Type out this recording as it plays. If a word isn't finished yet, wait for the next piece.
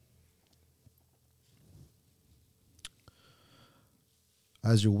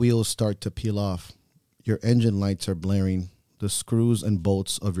As your wheels start to peel off, your engine lights are blaring. The screws and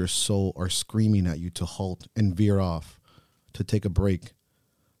bolts of your soul are screaming at you to halt and veer off, to take a break,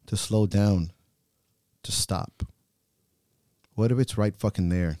 to slow down, to stop. What if it's right fucking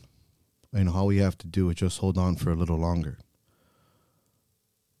there, and all we have to do is just hold on for a little longer?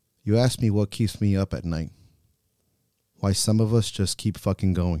 You ask me what keeps me up at night. Why some of us just keep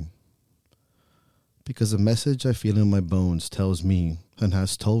fucking going. Because a message I feel in my bones tells me, and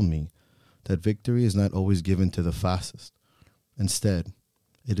has told me, that victory is not always given to the fastest. Instead,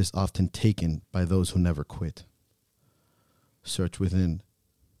 it is often taken by those who never quit. Search within.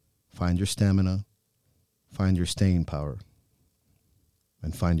 Find your stamina. Find your staying power.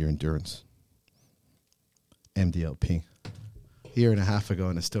 And find your endurance. MDLP. A year and a half ago,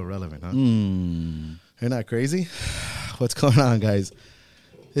 and it's still relevant, huh? You're not crazy? What's going on, guys?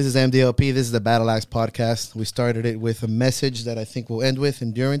 This is MDLP. This is the Battle Axe podcast. We started it with a message that I think we'll end with,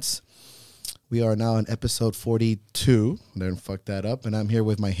 endurance. We are now on episode 42. Didn't fuck that up. And I'm here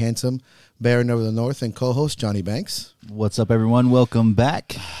with my handsome Baron of the North and co-host, Johnny Banks. What's up, everyone? Welcome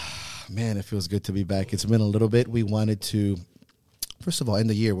back. Man, it feels good to be back. It's been a little bit. We wanted to, first of all, end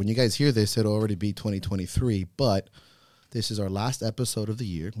the year. When you guys hear this, it'll already be 2023. But this is our last episode of the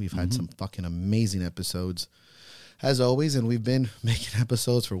year. We've had some fucking amazing episodes, as always. And we've been making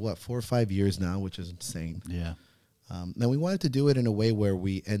episodes for, 4 or 5 years now, which is insane. Yeah. And we wanted to do it in a way where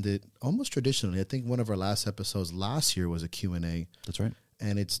we ended almost traditionally. I think one of our last episodes last year was a Q&A. That's right.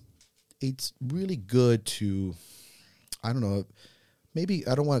 And it's really good to, I don't know, maybe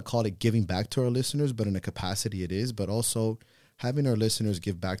I don't want to call it giving back to our listeners, but in a capacity it is, but also having our listeners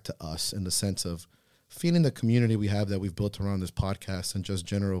give back to us in the sense of feeling the community we have that we've built around this podcast and just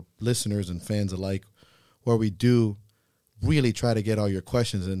general listeners and fans alike, where we do really try to get all your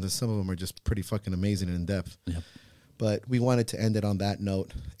questions, and some of them are just pretty fucking amazing and in-depth. Yep. But we wanted to end it on that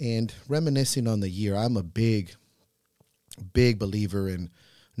note. And reminiscing on the year, I'm a big believer in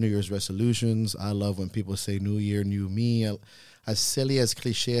New Year's resolutions. I love when people say New Year, New Me. As silly, as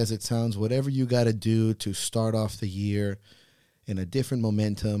cliche as it sounds, whatever you got to do to start off the year in a different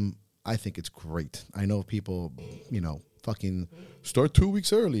momentum, I think it's great. I know people, fucking start 2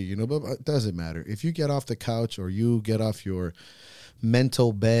 weeks early, but it doesn't matter. If you get off the couch or you get off your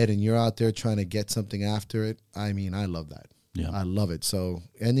mental bed and you're out there trying to get something after it, I mean, I love that. Yeah. I love it. So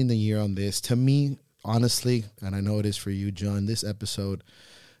ending the year on this, to me, honestly, and I know it is for you, John, this episode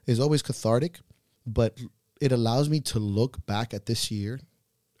is always cathartic, but it allows me to look back at this year,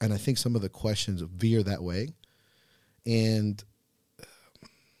 and I think some of the questions veer that way. And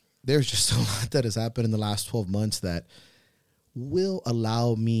there's just a lot that has happened in the last 12 months that will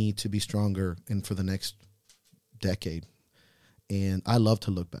allow me to be stronger and for the next decade. And I love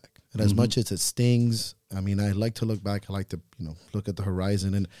to look back. And as much as it stings, I mean, I like to look back. I like to, look at the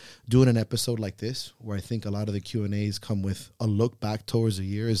horizon. And doing an episode like this, where I think a lot of the Q&As come with a look back towards the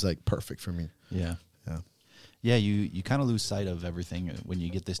year, is like perfect for me. Yeah. Yeah. Yeah, you kind of lose sight of everything when you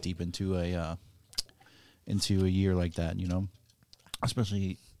get this deep into a year like that,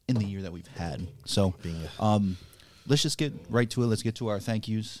 especially in the year that we've had. So, let's just get right to it. Let's get to our thank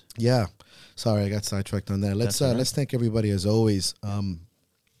yous. Yeah. Sorry, I got sidetracked on that. Let's thank everybody as always.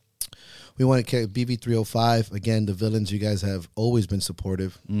 We want to BB305. Again, the villains, you guys have always been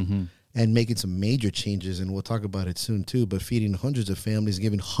supportive and making some major changes, and we'll talk about it soon too, but feeding hundreds of families,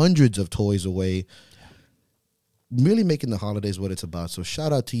 giving hundreds of toys away, really making the holidays what it's about. So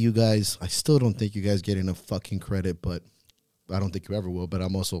shout out to you guys. I still don't think you guys get enough fucking credit, but I don't think you ever will, but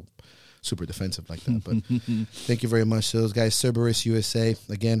I'm also super defensive like that. But thank you very much to those guys. Cerberus USA,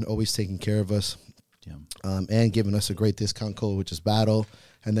 again, always taking care of us. Yeah. And giving us a great discount code, which is BATTLE.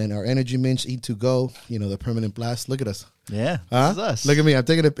 And then our Energy Minch, E2Go, the permanent blast. Look at us. Yeah, this is us. Look at me. I'm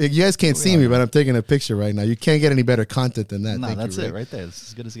taking you guys can't see me, but I'm taking a picture right now. You can't get any better content than that. No, that's it right there. It's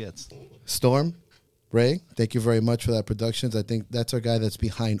as good as it gets. Storm, Ray, thank you very much for that productions. I think that's our guy that's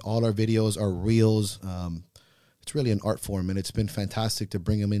behind all our videos, our reels. It's really an art form, and it's been fantastic to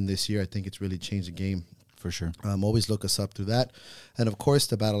bring him in this year. I think it's really changed the game. For sure. Always look us up through that. And, of course,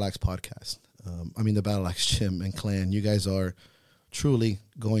 the Battle Axe podcast. The Battle Axe Gym and Clan. You guys are truly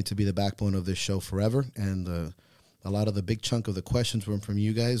going to be the backbone of this show forever. And a lot of the big chunk of the questions were from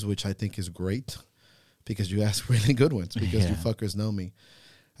you guys, which I think is great because you ask really good ones because you fuckers know me.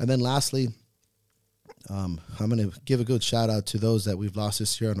 And then lastly, I'm going to give a good shout out to those that we've lost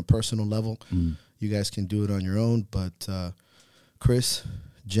this year on a personal level. You guys can do it on your own, but Chris,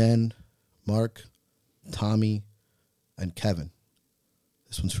 Jen, Mark, Tommy, and Kevin,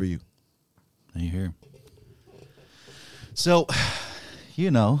 this one's for you. Are you here? So,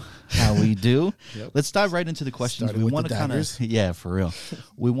 How we do. Yep. Let's dive right into the questions. Starting We with want the to kind of, daggers. yeah, for real.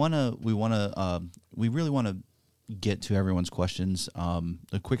 We really want to get to everyone's questions.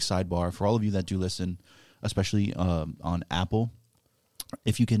 A quick sidebar for all of you that do listen, especially on Apple.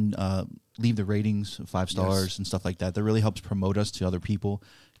 If you can leave the ratings 5 stars Yes. and stuff like that, that really helps promote us to other people,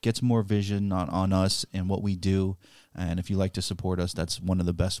 gets more vision on us and what we do. And if you like to support us, that's one of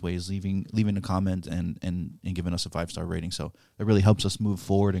the best ways, leaving a comment and giving us a 5-star rating. So it really helps us move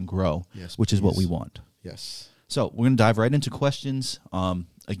forward and grow, Yes, which is what we please. want. Yes. So we're going to dive right into questions.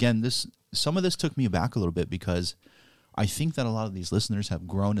 Again, some of this took me aback a little bit because I think that a lot of these listeners have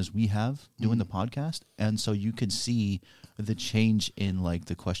grown as we have doing the podcast. And so you could see the change in like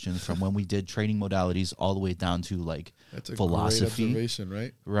the questions from when we did training modalities all the way down to like That's a great philosophy. observation,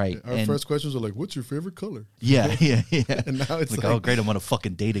 right? Right. Our And- first questions were like, "What's your favorite color?" Yeah. And now it's like, like, oh, great, I'm on a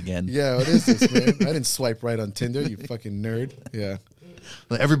fucking date again. yeah, what is this, man? I didn't swipe right on Tinder, you fucking nerd. Yeah.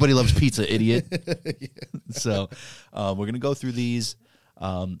 Like, everybody loves pizza, idiot. So we're going to go through these.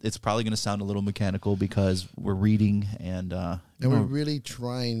 It's probably going to sound a little mechanical because we're reading and And we're really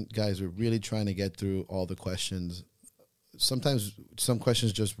trying, guys, we're really trying to get through all the questions. Sometimes some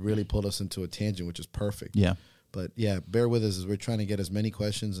questions just really pull us into a tangent, which is perfect. yeah. But yeah, bear with us as we're trying to get as many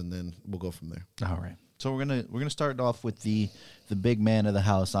questions, and then we'll go from there. All right. So we're gonna start off with the big man of the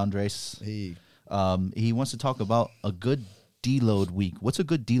house, Andres. Hey, He wants to talk about a good deload week. What's a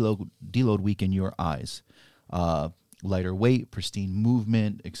good deload week in your eyes? Lighter weight, pristine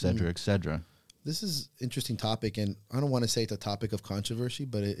movement, et cetera, this is an interesting topic, and I don't want to say it's a topic of controversy,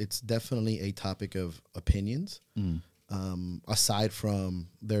 but it's definitely a topic of opinions. Aside from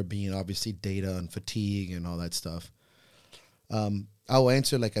there being obviously data on fatigue and all that stuff. I'll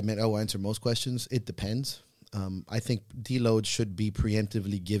answer I'll answer most questions. It depends. I think deload should be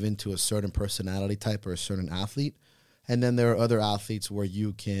preemptively given to a certain personality type or a certain athlete. And then there are other athletes where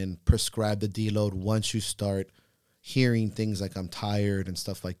you can prescribe the deload once you start hearing things like I'm tired and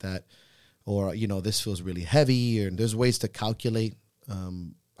stuff like that. Or, this feels really heavy. And there's ways to calculate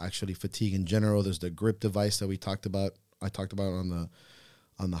actually fatigue in general. There's the grip device that I talked about on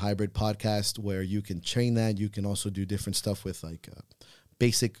the hybrid podcast, where you can train that. You can also do different stuff with like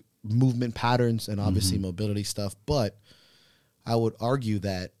basic movement patterns and obviously mobility stuff. But I would argue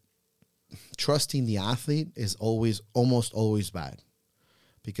that trusting the athlete is almost always bad,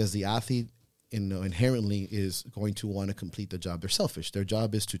 because the athlete inherently is going to want to complete the job. They're selfish. Their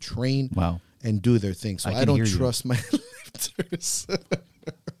job is to train and do their thing. So I don't trust my lifters.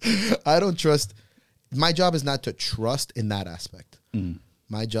 I don't trust. My job is not to trust in that aspect.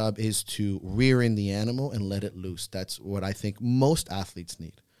 My job is to rear in the animal and let it loose. That's what I think most athletes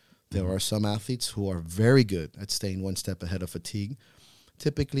need. There are some athletes who are very good at staying one step ahead of fatigue.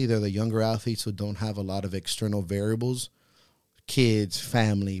 Typically, they're the younger athletes who don't have a lot of external variables: kids,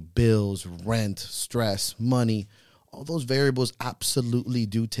 family, bills, rent, stress, money. All those variables absolutely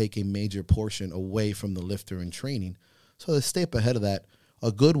do take a major portion away from the lifter in training. So to stay up ahead of that,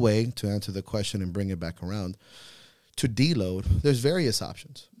 a good way to answer the question and bring it back around, to deload, there's various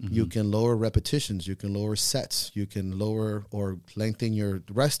options. You can lower repetitions. You can lower sets. You can lower or lengthen your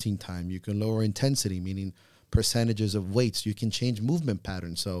resting time. You can lower intensity, meaning percentages of weights. You can change movement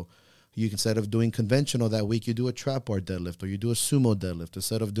patterns. So you can, instead of doing conventional that week, you do a trap bar deadlift, or you do a sumo deadlift.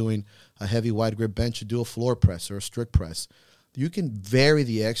 Instead of doing a heavy wide grip bench, you do a floor press or a strict press. You can vary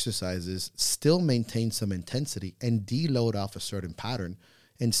the exercises, still maintain some intensity, and deload off a certain pattern,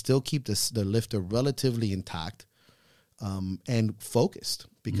 and still keep the lifter relatively intact and focused.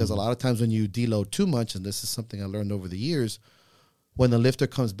 Because a lot of times when you deload too much, and this is something I learned over the years, when the lifter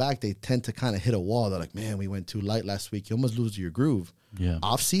comes back, they tend to kind of hit a wall. They're like, man, we went too light last week. You almost lose your groove. Yeah.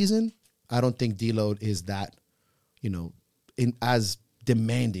 Off season, I don't think deload is that, as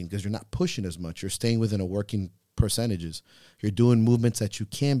demanding, because you're not pushing as much. You're staying within a working percentages. You're doing movements that you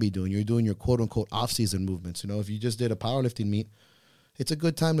can be doing. You're doing your quote unquote off season movements. If you just did a powerlifting meet, it's a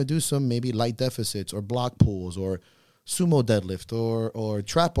good time to do some maybe light deficits or block pulls or sumo deadlift or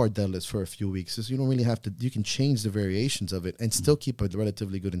trap bar deadlifts for a few weeks. So you don't really have to, you can change the variations of it and still keep a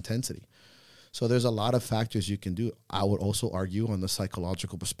relatively good intensity. So there's a lot of factors you can do. I would also argue on the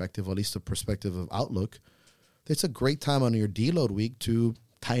psychological perspective, or at least the perspective of outlook, it's a great time on your deload week to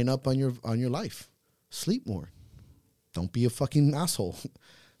tighten up on your life. Sleep more. Don't be a fucking asshole.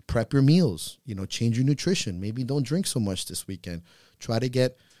 Prep your meals. Change your nutrition. Maybe don't drink so much this weekend. Try to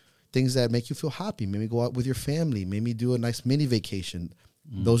get things that make you feel happy. Maybe go out with your family. Maybe do a nice mini vacation.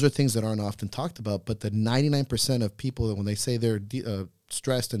 Those are things that aren't often talked about. But the 99% of people, when they say they're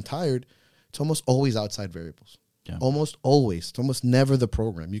stressed and tired, it's almost always outside variables. Yeah. Almost always. It's almost never the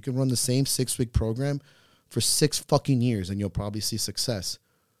program. You can run the same 6-week program for 6 fucking years and you'll probably see success.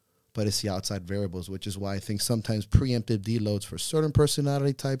 but it's the outside variables, which is why I think sometimes preemptive deloads for certain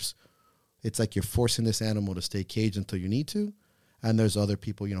personality types, it's like you're forcing this animal to stay caged until you need to. And there's other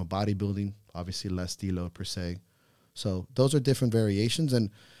people, bodybuilding, obviously less deload per se. So those are different variations. And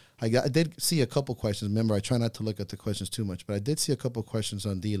I did see a couple questions. Remember, I try not to look at the questions too much, but I did see a couple questions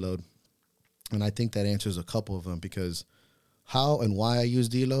on deload. And I think that answers a couple of them, because how and why I use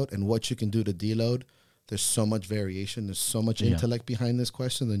deload and what you can do to deload, there's so much variation. There's so much intellect behind this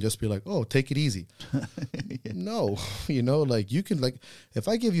question than just be like, oh, take it easy. No, you can, if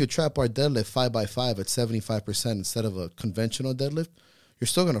I give you a trap bar deadlift 5x5 at 75% instead of a conventional deadlift, you're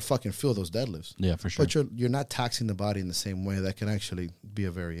still going to fucking feel those deadlifts. Yeah, for sure. But you're not taxing the body in the same way. That can actually be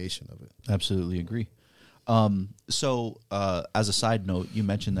a variation of it. Absolutely agree. So as a side note, you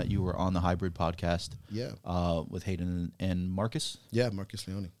mentioned that you were on the Hybrid podcast. Yeah. With Hayden and Marcus. Yeah, Marcus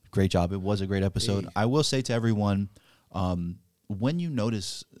Leone. Great job. It was a great episode. Hey. I will say to everyone, when you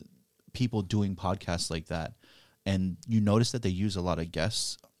notice people doing podcasts like that, and you notice that they use a lot of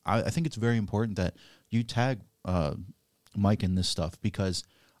guests, I think it's very important that you tag Mike in this stuff, because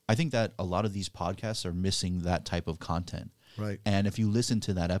I think that a lot of these podcasts are missing that type of content. Right. And if you listen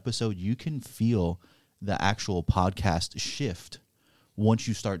to that episode, you can feel the actual podcast shift once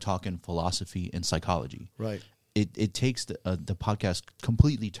you start talking philosophy and psychology. Right. It takes the podcast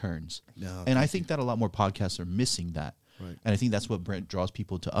completely turns. No, and I think that a lot more podcasts are missing that. Right. And I think that's what Brent draws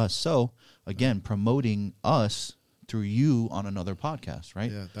people to us. So, again, promoting us through you on another podcast, right?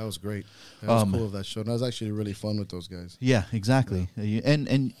 Yeah, that was great. That was cool of that show. And that was actually really fun with those guys. Yeah, exactly. Yeah.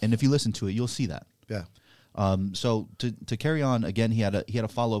 And if you listen to it, you'll see that. Yeah. So to carry on, again, he had a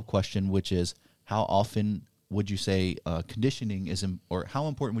follow-up question, which is, how often would you say conditioning is, or how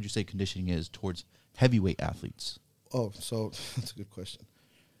important would you say conditioning is towards heavyweight athletes? Oh, so that's a good question.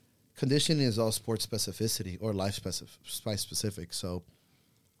 Conditioning is all sport specificity or life specific. So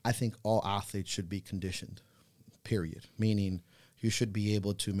I think all athletes should be conditioned, period. Meaning you should be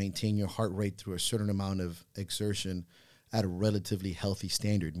able to maintain your heart rate through a certain amount of exertion at a relatively healthy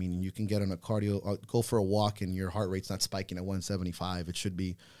standard, meaning you can get on a cardio, go for a walk and your heart rate's not spiking at 175.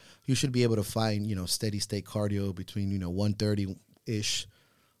 You should be able to find, steady state cardio between, 130-ish,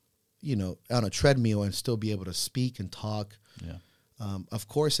 on a treadmill and still be able to speak and talk. Yeah. Of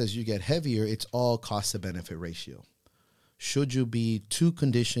course, as you get heavier, it's all cost to benefit ratio. Should you be too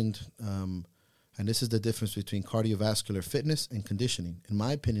conditioned, and this is the difference between cardiovascular fitness and conditioning. In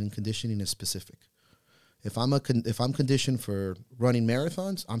my opinion, conditioning is specific. If I'm conditioned for running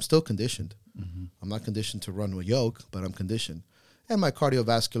marathons, I'm still conditioned. Mm-hmm. I'm not conditioned to run with yoke, but I'm conditioned. And my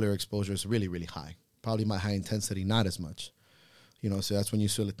cardiovascular exposure is really, really high. Probably my high intensity, not as much. So that's when you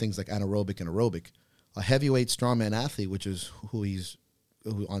see things like anaerobic and aerobic. A heavyweight strongman athlete, which is who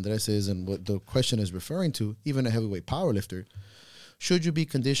Andres is and what the question is referring to, even a heavyweight powerlifter, should you be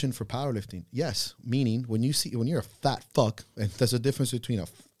conditioned for powerlifting? Yes. Meaning, when you're a fat fuck, and there's a difference between a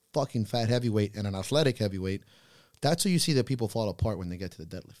fucking fat heavyweight and an athletic heavyweight, that's where you see that people fall apart when they get to the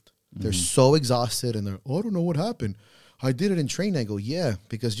deadlift. Mm-hmm. They're so exhausted and they're, I don't know what happened. I did it in training. I go, yeah,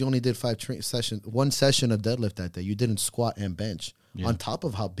 because you only did one session of deadlift that day. You didn't squat and bench on top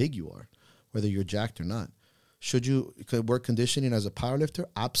of how big you are, whether you're jacked or not. Should you work conditioning as a powerlifter?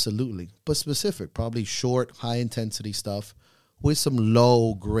 Absolutely. But specific, probably short, high-intensity stuff with some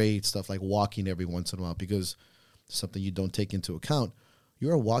low-grade stuff like walking every once in a while, because something you don't take into account.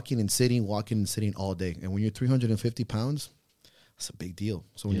 You're walking and sitting all day. And when you're 350 pounds, that's a big deal.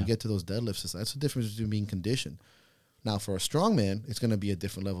 So when you get to those deadlifts, that's the difference between being conditioned. Now, for a strongman, it's going to be a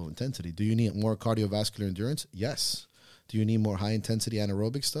different level of intensity. Do you need more cardiovascular endurance? Yes. Do you need more high-intensity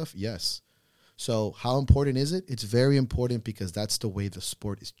anaerobic stuff? Yes. So how important is it? It's very important, because that's the way the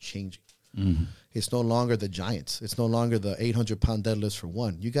sport is changing. Mm-hmm. It's no longer the giants. It's no longer the 800-pound deadlifts for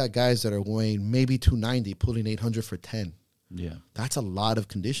one. You got guys that are weighing maybe 290, pulling 800 for 10. Yeah. That's a lot of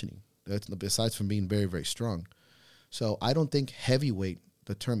conditioning, that's besides from being very, very strong. So I don't think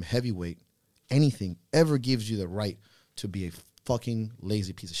the term heavyweight, anything, ever gives you the right to be a fucking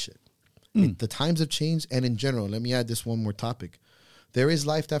lazy piece of shit. The times have changed, and in general, let me add this one more topic. There is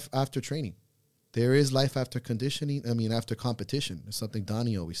life after training. There is life after after competition. It's something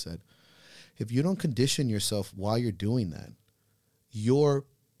Donnie always said. If you don't condition yourself while you're doing that, your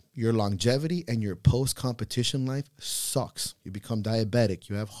longevity and your post-competition life sucks. You become diabetic.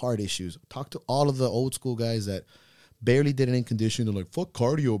 You have heart issues. Talk to all of the old school guys that barely did it in condition. They're like, fuck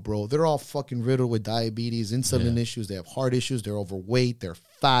cardio, bro. They're all fucking riddled with diabetes, insulin issues. They have heart issues. They're overweight. They're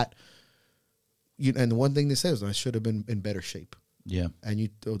fat. And the one thing they say is, I should have been in better shape. Yeah. And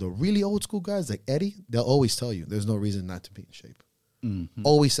the really old school guys like Eddie, they'll always tell you there's no reason not to be in shape. Mm-hmm.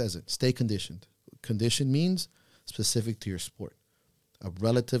 Always says it. Stay conditioned. Condition means specific to your sport. a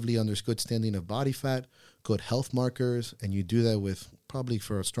relatively under good standing of body fat, good health markers, and you do that with probably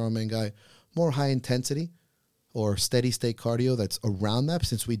for a strongman guy, more high intensity or steady state cardio that's around that,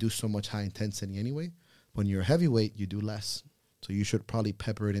 since we do so much high intensity anyway. When you're a heavyweight, you do less. So you should probably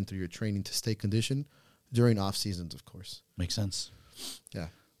pepper it into your training to stay conditioned during off seasons, of course. Makes sense. Yeah.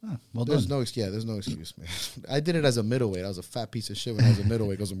 Oh, well There's done. there's no excuse, man. I did it as a middleweight. I was a fat piece of shit when I was a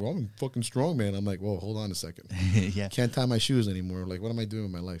middleweight. Because well, I'm fucking strong, man. I'm like, whoa, hold on a second. Yeah. Can't tie my shoes anymore. Like, what am I doing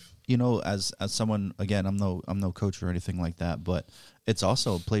with my life? You know, as someone, again, I'm no coach or anything like that, but it's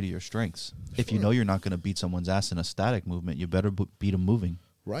also a play to your strengths. If you know you're not going to beat someone's ass in a static movement, you better beat them moving.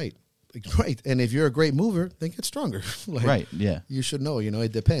 Right. Right. And if you're a great mover, then get stronger. Like, Right. Yeah. You should know,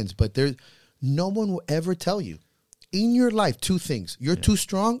 it depends. But no one will ever tell you in your life two things. You're too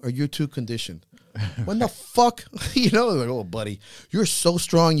strong or you're too conditioned. When the fuck, like, oh, buddy, you're so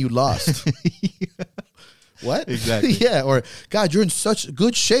strong you lost. What? Exactly. Yeah. Or, God, you're in such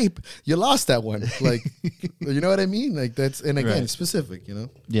good shape. You lost that one. Like, you know what I mean? Like, that's, and again, Right. specific,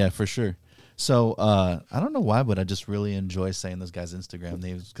 Yeah, for sure. So I don't know why, but I just really enjoy saying this guy's Instagram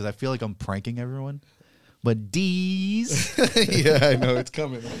names because I feel like I'm pranking everyone. But D's, Yeah, I know. It's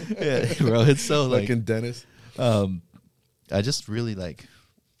coming. yeah, bro, it's so Like like in Dennis. I just really like.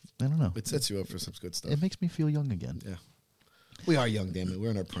 I don't know. It sets you up for some good stuff. It makes me feel young again. Yeah. We are young, damn it.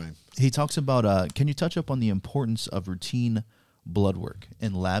 We're in our prime. He talks about. Can you touch up on the importance of routine blood work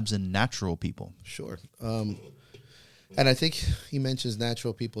in labs and natural people? Sure. And I think he mentions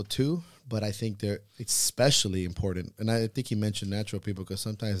natural people too, but I think they're especially important. And I think he mentioned natural people because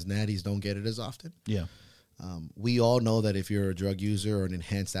sometimes natties don't get it as often. Yeah. We all know that if you're a drug user or an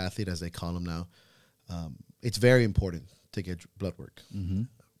enhanced athlete, as they call them now, it's very important to get blood work. Mm-hmm.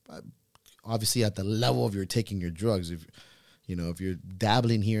 Obviously, at the level of you're taking your drugs, if you're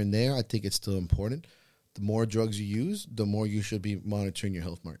dabbling here and there, I think it's still important. The more drugs you use, the more you should be monitoring your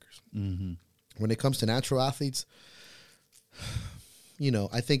health markers. Mm-hmm. When it comes to natural athletes,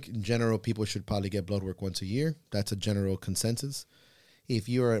 I think in general people should probably get blood work once a year. That's a general consensus. If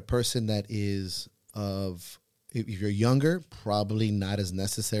you're a person that is if you're younger, probably not as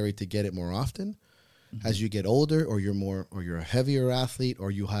necessary to get it more often. Mm-hmm. As you get older, or you're a heavier athlete,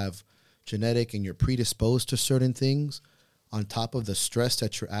 or you have genetic and you're predisposed to certain things, on top of the stress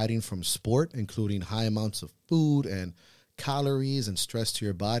that you're adding from sport, including high amounts of food and calories and stress to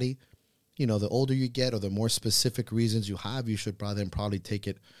your body, the older you get or the more specific reasons you have, you should probably take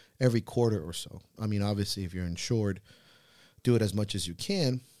it every quarter or so. I mean, obviously, if you're insured, do it as much as you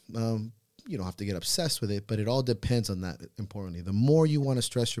can. You don't have to get obsessed with it, but it all depends on that, importantly. The more you want to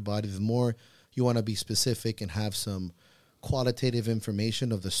stress your body, the more you want to be specific and have some qualitative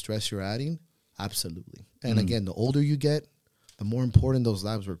information of the stress you're adding, absolutely. And again, the older you get, the more important those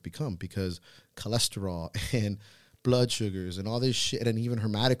labs work become, because cholesterol and blood sugars and all this shit, and even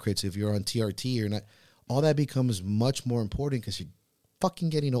hematocrits, if you're on TRT or not, all that becomes much more important because you're fucking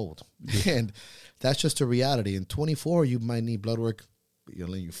getting old. And that's just a reality. In 24, you might need blood work,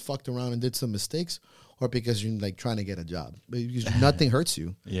 you fucked around and did some mistakes, or because you're like trying to get a job. Because nothing hurts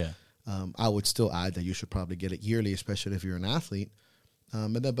you. Yeah. I would still add that you should probably get it yearly, especially if you're an athlete.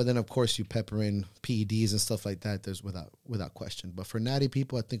 But then of course you pepper in PEDs and stuff like that. There's without question. But for natty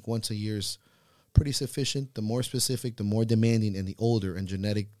people, I think once a year is pretty sufficient. The more specific, the more demanding, and the older and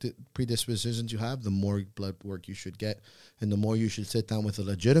genetic predispositions you have, the more blood work you should get, and the more you should sit down with a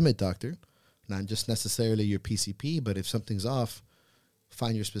legitimate doctor, not just necessarily your PCP. But if something's off,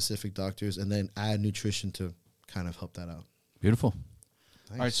 find your specific doctors, and then add nutrition to kind of help that out. Beautiful.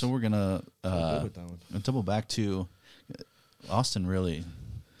 Nice. All right, so we're gonna good with that one. double back to Austin. Really,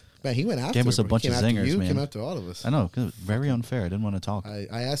 Man, he went after. Gave us a bro. He bunch came of after zingers, you, man. Came after all of us. I know, 'cause very unfair. I didn't want to talk. I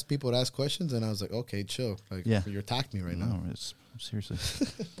asked people to ask questions, and I was like, okay, chill. Like, Yeah. you're attacking me right now. No, it's seriously.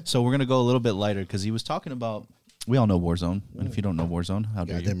 So we're gonna go a little bit lighter because he was talking about. We all know Warzone, and if you don't know Warzone, how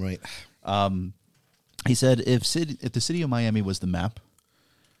dare you? Goddamn right. He said if the city of Miami was the map,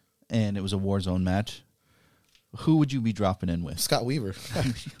 and it was a Warzone match, who would you be dropping in with? Scott Weaver.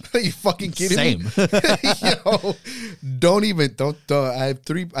 Are you fucking kidding me? Same. Yo, don't. I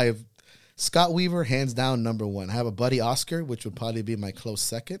have Scott Weaver, hands down, number one. I have a buddy, Oscar, which would probably be my close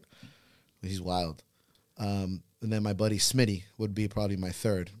second. He's wild. And then my buddy Smitty would be probably my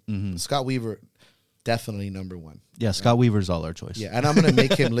third. Mm-hmm. Scott Weaver, definitely number one. Yeah, Scott Weaver's all our choice. Yeah, and I'm gonna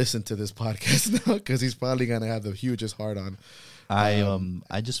make him listen to this podcast now because he's probably gonna have the hugest heart on.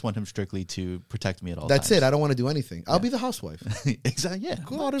 I just want him strictly to protect me at all That's times. it. I don't want to do anything. I'll be the housewife. Exactly. Yeah.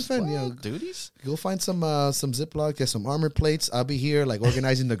 Go out and fend, duties. Go find some Ziploc, get some armor plates. I'll be here like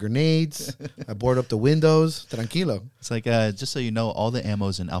organizing the grenades. I board up the windows. Tranquilo. It's like just so you know, all the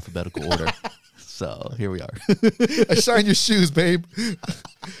ammo's in alphabetical order. So here we are. I shine your shoes, babe.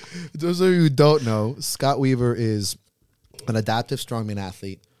 Those of you who don't know, Scott Weaver is an adaptive strongman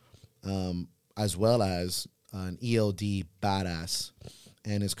athlete, as well as an ELD badass,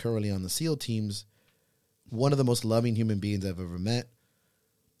 and is currently on the SEAL teams. One of the most loving human beings I've ever met,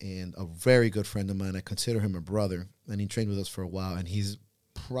 and a very good friend of mine. I consider him a brother, and he trained with us for a while, and he's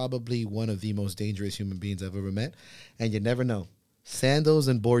probably one of the most dangerous human beings I've ever met. And you never know. Sandals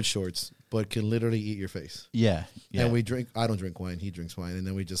and board shorts, but can literally eat your face. Yeah. And we drink, I don't drink wine, he drinks wine, and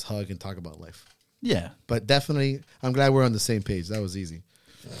then we just hug and talk about life. Yeah. But definitely, I'm glad we're on the same page. That was easy.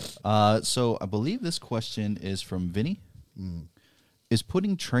 So I believe this question is from Vinny. Is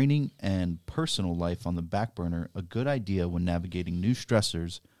putting training and personal life on the back burner a good idea when navigating new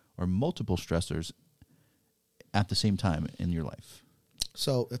stressors or multiple stressors at the same time in your life?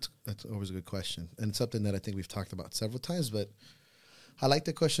 So that's always a good question. And it's something that I think we've talked about several times, but I like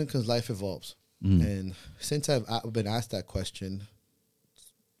the question because life evolves. And since I've been asked that question,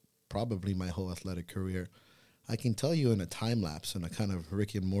 probably my whole athletic career, I can tell you in a time lapse, and a kind of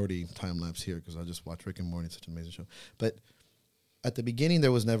Rick and Morty time lapse here, because I just watched Rick and Morty, it's such an amazing show. But at the beginning,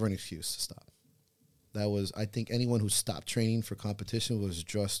 there was never an excuse to stop. That was, I think anyone who stopped training for competition was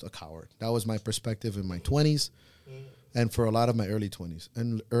just a coward. That was my perspective in my 20s and for a lot of my early 20s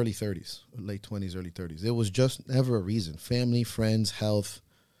and early 30s, late 20s, early 30s. It was just never a reason. Family, friends, health.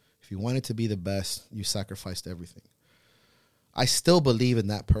 If you wanted to be the best, you sacrificed everything. I still believe in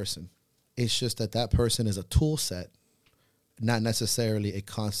that person. It's just that that person is a tool set, not necessarily a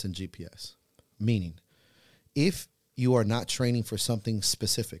constant GPS. Meaning, if you are not training for something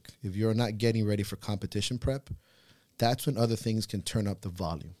specific, if you're not getting ready for competition prep, that's when other things can turn up the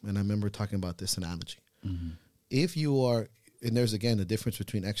volume. And I remember talking about this analogy. If you are, and there's again the difference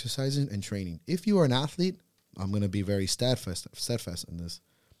between exercising and training. If you are an athlete, I'm going to be very steadfast on this.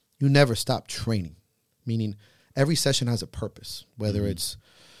 You never stop training, meaning every session has a purpose, whether it's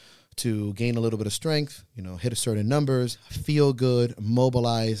to gain a little bit of strength, hit a certain numbers, feel good,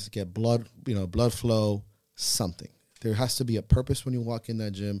 mobilize, get blood flow, something. There has to be a purpose when you walk in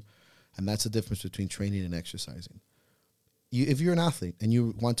that gym, and that's the difference between training and exercising. If you're an athlete and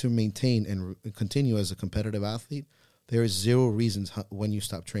you want to maintain and continue as a competitive athlete, there is zero reasons when you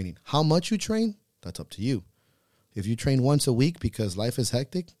stop training. How much you train, that's up to you. If you train once a week because life is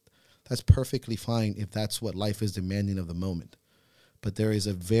hectic, that's perfectly fine if that's what life is demanding of the moment. But there is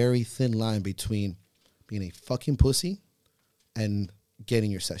a very thin line between being a fucking pussy and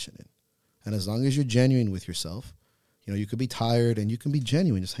getting your session in. And as long as you're genuine with yourself, you could be tired and you can be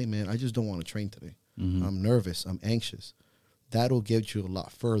genuine. Just, hey, man, I just don't want to train today. I'm nervous. I'm anxious. That'll get you a lot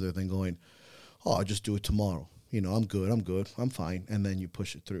further than going, oh, I'll just do it tomorrow. I'm good. I'm fine. And then you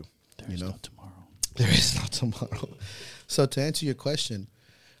push it through. There is no tomorrow. There is no tomorrow. So to answer your question,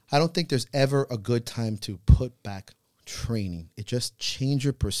 I don't think there's ever a good time to put back training. It just changes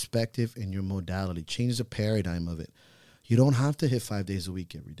your perspective and your modality, changes the paradigm of it. You don't have to hit 5 days a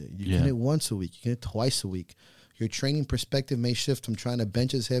week every day. You can hit once a week. You can hit twice a week. Your training perspective may shift from trying to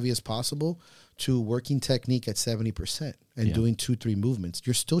bench as heavy as possible to working technique at 70% and doing 2-3 movements.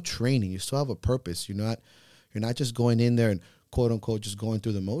 You're still training. You still have a purpose. You're not just going in there and quote unquote just going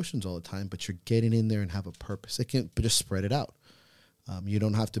through the motions all the time, but you're getting in there and have a purpose. It can just spread it out. You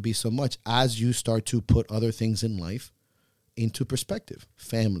don't have to be so much as you start to put other things in life into perspective.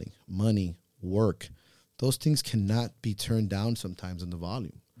 Family, money, work. Those things cannot be turned down sometimes in the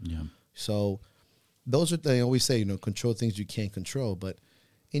volume. Yeah. So those are, they always say, control things you can't control. But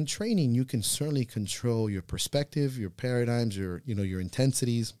in training, you can certainly control your perspective, your paradigms, your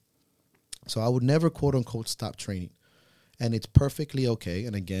intensities. So I would never, quote unquote, stop training. And it's perfectly okay.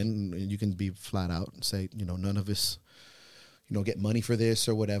 And again, you can be flat out and say, none of us, get money for this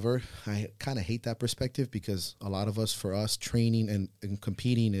or whatever. I kind of hate that perspective because a lot of us, for us, training and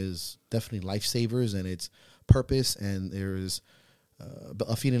competing is definitely lifesavers, and it's purpose, and there is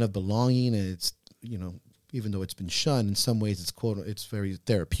a feeling of belonging, and it's, even though it's been shunned, in some ways it's very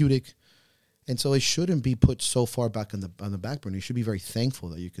therapeutic. And so it shouldn't be put so far back on the back burner. You should be very thankful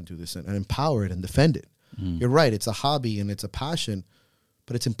that you can do this and empower it and defend it. You're right. It's a hobby and it's a passion,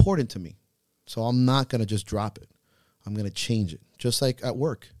 but it's important to me. So I'm not going to just drop it. I'm going to change it. Just like at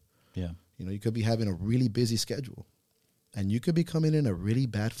work. Yeah. You could be having a really busy schedule and you could be coming in a really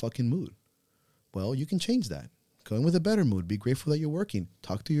bad fucking mood. Well, you can change that. Go in with a better mood. Be grateful that you're working.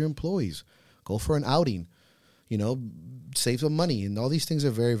 Talk to your employees. Go for an outing. Save some money. And all these things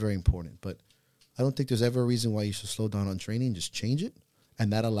are very, very important. But I don't think there's ever a reason why you should slow down on training. Just change it.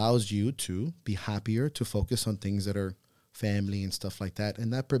 And that allows you to be happier, to focus on things that are family and stuff like that.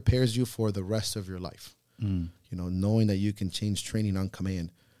 And that prepares you for the rest of your life. Knowing that you can change training on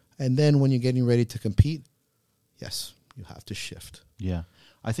command. And then when you're getting ready to compete, yes, you have to shift. Yeah.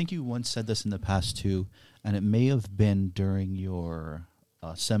 I think you once said this in the past too, and it may have been during your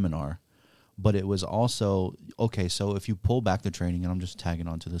seminar, but it was also, okay, so if you pull back the training, and I'm just tagging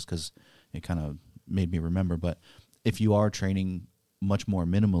onto this because it kind of made me remember, but if you are training much more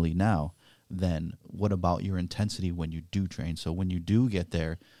minimally now, then what about your intensity when you do train? So when you do get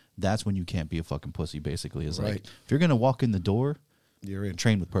there, that's when you can't be a fucking pussy, basically. Is Right. like, if you're going to walk in the door, You're in.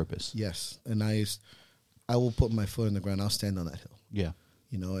 train with purpose. Yes. And I will put my foot in the ground. I'll stand on that hill. Yeah.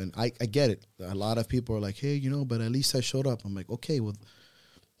 You know, and I get it. A lot of people are like, hey, you know, but at least I showed up. I'm like, okay, well,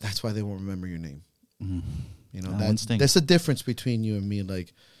 that's why they won't remember your name. Mm-hmm. You know, That that's the difference between you and me.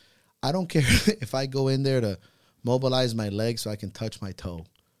 Like, I don't care if I go in there to mobilize my leg so I can touch my toe.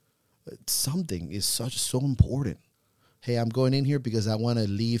 Something is so important. Hey, I'm going in here because I want to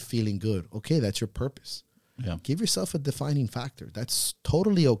leave feeling good. Okay, that's your purpose. Yeah. Give yourself a defining factor. That's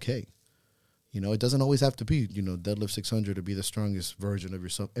totally okay. You know, it doesn't always have to be, you know, deadlift 600 to be the strongest version of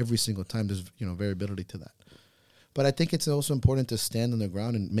yourself every single time. There's, you know, variability to that. But I think it's also important to stand on the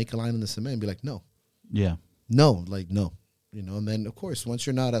ground and make a line in the cement and be like, no. Yeah. No, like, no. You know, and then, of course, once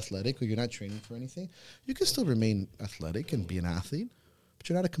you're not athletic or you're not training for anything, you can still remain athletic and be an athlete, but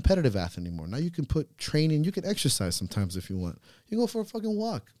you're not a competitive athlete anymore. Now you can put training, you can exercise sometimes if you want. You can go for a fucking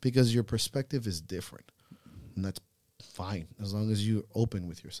walk because your perspective is different. And that's fine as long as you're open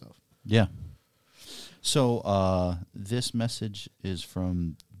with yourself. Yeah. So this message is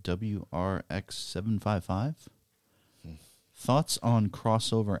from WRX755. Thoughts on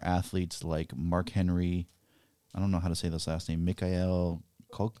crossover athletes like Mark Henry, I don't know how to say this last name, Mikhail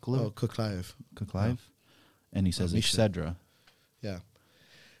Koklev? Oh, Kuklaev. Koklev? And he says, etc. Yeah.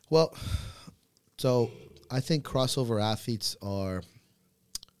 Well, so I think crossover athletes are,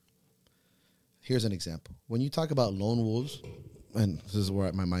 here's an example. When you talk about lone wolves, and this is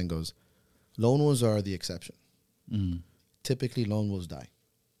where my mind goes, lone wolves are the exception. Typically, lone wolves die.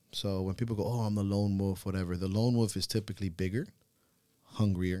 So when people go, oh, I'm the lone wolf, whatever, the lone wolf is typically bigger,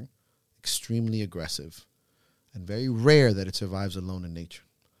 hungrier, extremely aggressive, and very rare that it survives alone in nature.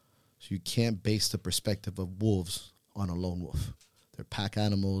 So you can't base the perspective of wolves on a lone wolf. They're pack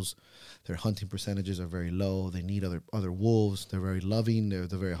animals. Their hunting percentages are very low. They need other wolves. They're very loving. They're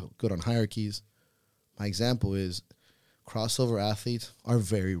very good on hierarchies. My example is crossover athletes are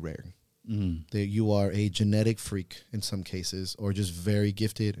very rare. You are a genetic freak in some cases, or just very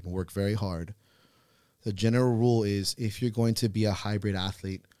gifted and work very hard. The general rule is if you're going to be a hybrid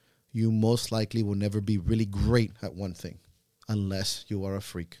athlete, you most likely will never be really great at one thing unless you are a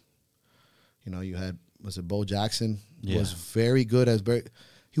freak. You know, you had, was it Bo Jackson? Yeah. Was very good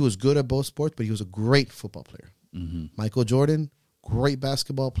he was good at both sports, but he was a great football player. Michael Jordan, great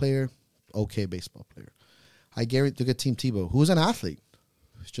basketball player, okay baseball player. I guarantee, look at Tim Tebow, who's an athlete.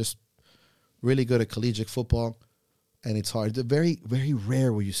 He's just really good at collegiate football, and it's hard. They're very, very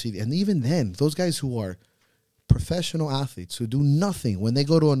rare where you see, and even then, those guys who are professional athletes who do nothing, when they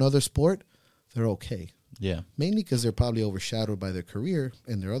go to another sport, they're okay. Yeah. Mainly because they're probably overshadowed by their career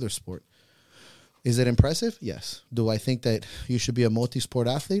in their other sport. Is it impressive? Yes. Do I think that you should be a multi-sport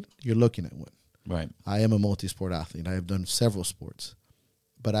athlete? You're looking at one. Right. I am a multi-sport athlete. I have done several sports.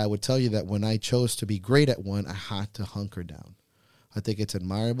 But I would tell you that when I chose to be great at one, I had to hunker down. I think it's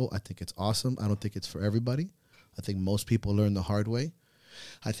admirable. I think it's awesome. I don't think it's for everybody. I think most people learn the hard way.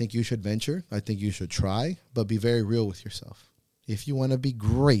 I think you should venture. I think you should try, but be very real with yourself. If you want to be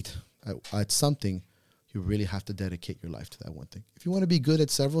great at something, you really have to dedicate your life to that one thing. If you want to be good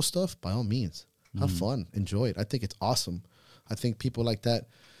at several stuff, by all means, have fun, enjoy it. I think it's awesome. I think people like that,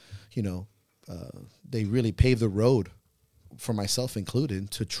 you know, they really pave the road, for myself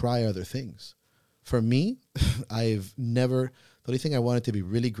included, to try other things. For me, I've never... The only thing I wanted to be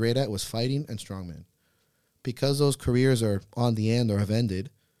really great at was fighting and strongman. Because those careers are on the end or have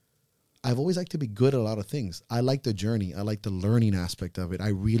ended, I've always liked to be good at a lot of things. I like the journey. I like the learning aspect of it. I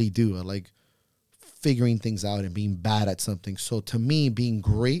really do. I like figuring things out and being bad at something. So to me, being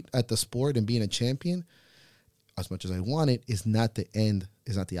great at the sport and being a champion, as much as I want it, is not the end,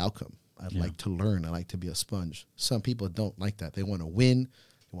 is not the outcome. I'd like to learn. I like to be a sponge. Some people don't like that. They want to win.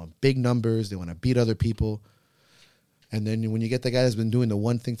 They want big numbers. They want to beat other people. And then when you get the guy that's been doing the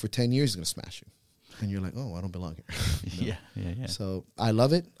one thing for 10 years, he's going to smash you. And you're like, oh, I don't belong here. You know? Yeah. So I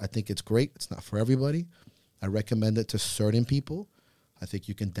love it. I think it's great. It's not for everybody. I recommend it to certain people. I think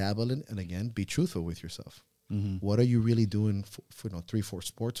you can dabble in, and again, be truthful with yourself. What are you really doing for 3-4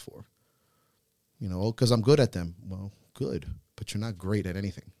 sports for? You know, because I'm good at them. Well, good. But you're not great at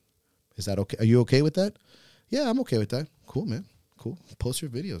anything. Is that okay? Are you okay with that? Yeah, I'm okay with that. Cool, man. Cool. Post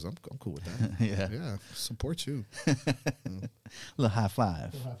your videos. I'm cool with that. Yeah. Support you. Little high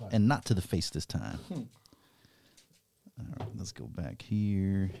five. And not to the face this time. All right, let's go back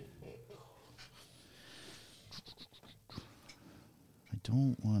here. I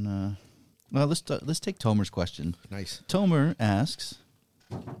don't want to... Well, let's take Tomer's question. Nice. Tomer asks...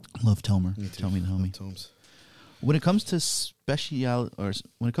 Love Tomer. Tell me the homie. Tomes. When it comes to specialty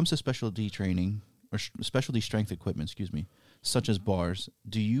training or specialty strength equipment, such as bars,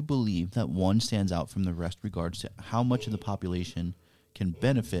 do you believe that one stands out from the rest regards to how much of the population can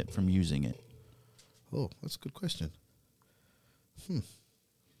benefit from using it? Oh, that's a good question.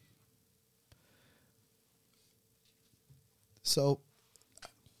 So,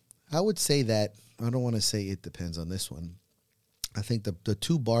 I would say that, I don't want to say it depends on this one. I think the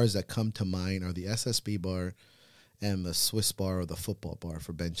two bars that come to mind are the SSB bar and the Swiss bar or the football bar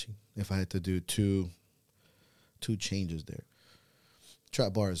for benching. If I had to do two changes there.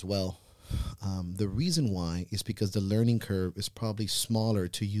 Trap bar as well. The reason why is because the learning curve is probably smaller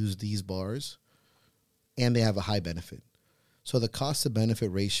to use these bars, and they have a high benefit. So the cost to benefit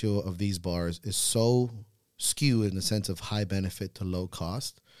ratio of these bars is so skewed in the sense of high benefit to low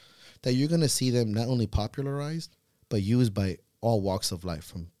cost that you're going to see them not only popularized, but used by all walks of life,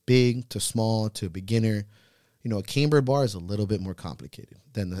 from big to small to beginner. You know, a camber bar is a little bit more complicated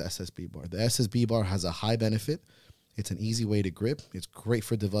than the SSB bar. The SSB bar has a high benefit. It's an easy way to grip. It's great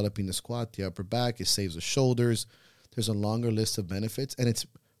for developing the squat, the upper back. It saves the shoulders. There's a longer list of benefits, and it's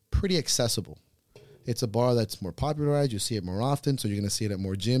pretty accessible. It's a bar that's more popularized. You see it more often, so you're going to see it at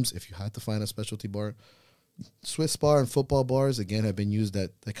more gyms if you had to find a specialty bar. Swiss bar and football bars, again, have been used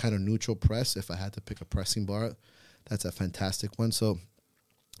at the kind of neutral press. If I had to pick a pressing bar, that's a fantastic one. So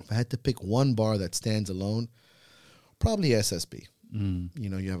if I had to pick one bar that stands alone, probably SSB. You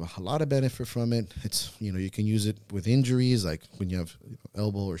know, you have a lot of benefit from it. It's, you know, you can use it with injuries, like when you have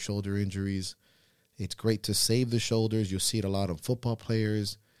elbow or shoulder injuries. It's great to save the shoulders. You'll see it a lot of football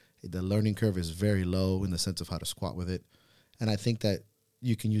players. The learning curve is very low in the sense of how to squat with it. And I think that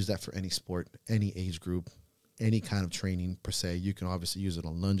you can use that for any sport, any age group, any kind of training per se. You can obviously use it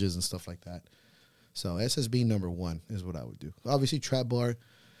on lunges and stuff like that. So SSB number one is what I would do. Obviously, trap bar,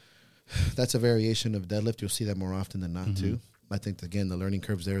 that's a variation of deadlift. You'll see that more often than not, too. I think, again, the learning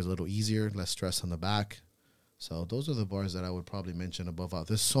curves there is a little easier, less stress on the back. So those are the bars that I would probably mention above all.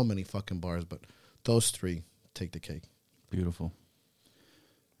 There's so many fucking bars, but those three take the cake. Beautiful.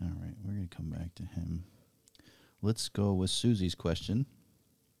 All right, we're going to come back to him. Let's go with Susie's question.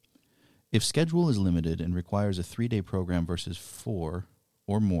 If schedule is limited and requires a 3-day program versus 4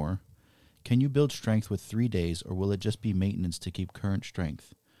 or more, can you build strength with 3 days, or will it just be maintenance to keep current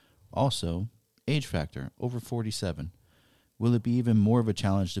strength? Also, age factor, over 47. Will it be even more of a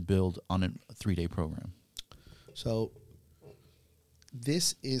challenge to build on a 3-day program? So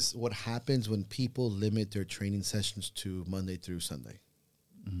this is what happens when people limit their training sessions to Monday through Sunday.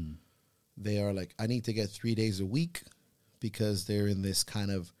 They are like, I need to get 3 days a week because they're in this kind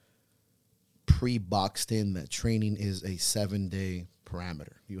of pre-boxed in that training is a 7-day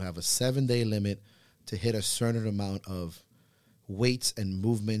parameter. You have a 7-day limit to hit a certain amount of weights and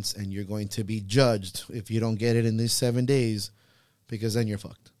movements, and you're going to be judged if you don't get it in these 7 days, because then you're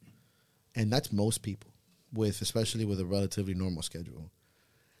fucked. And that's most people, especially with a relatively normal schedule.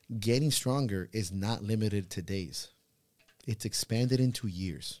 Getting stronger is not limited to days. It's expanded into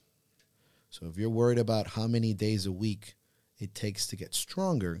years. So if you're worried about how many days a week it takes to get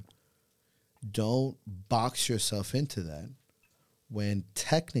stronger, don't box yourself into that when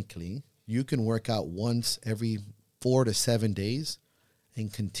technically you can work out once every 4 to 7 days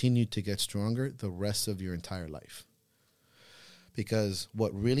and continue to get stronger the rest of your entire life. Because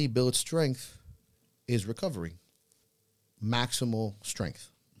what really builds strength is recovery, maximal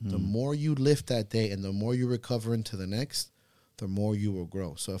strength. The more you lift that day and the more you recover into the next, the more you will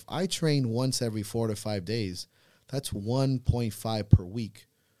grow. So if I train once every 4 to 5 days, that's 1.5 per week.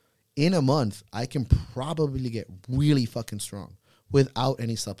 In a month, I can probably get really fucking strong without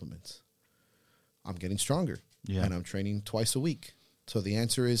any supplements. I'm getting stronger, and I'm training twice a week. So the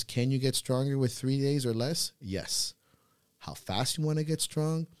answer is, can you get stronger with 3 days or less? Yes. How fast you want to get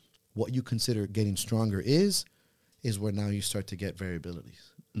strong, what you consider getting stronger is where now you start to get variabilities.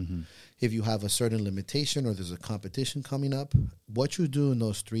 If you have a certain limitation or there's a competition coming up, what you do in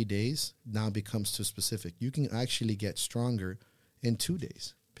those 3 days now becomes too specific. You can actually get stronger in 2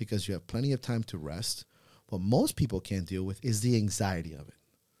 days because you have plenty of time to rest. What most people can't deal with is the anxiety of it.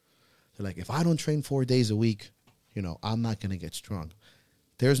 They're like, if I don't train 4 days a week, I'm not going to get strong.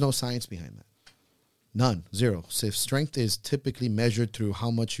 There's no science behind that. None. Zero. So if strength is typically measured through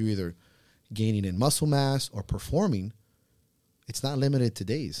how much you're either gaining in muscle mass or performing, it's not limited to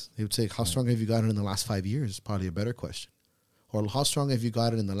days. They would say, how strong have you gotten in the last 5 years? Is probably a better question. Or how strong have you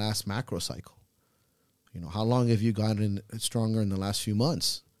gotten in the last macro cycle? How long have you gotten stronger in the last few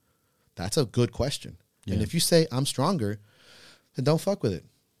months? That's a good question. Yeah. And if you say, I'm stronger, then don't fuck with it.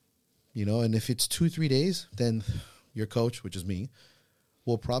 And if it's 2-3 days, then your coach, which is me,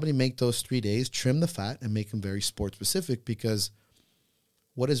 will probably make those 3 days, trim the fat, and make them very sport specific, because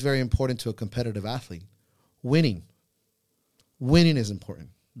what is very important to a competitive athlete? Winning. Winning is important.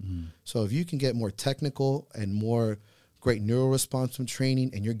 Mm-hmm. So if you can get more technical and more great neural response from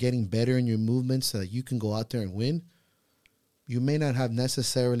training, and you're getting better in your movements so that you can go out there and win, you may not have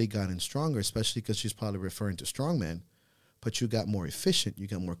necessarily gotten stronger, especially because she's probably referring to strongman, but you got more efficient, you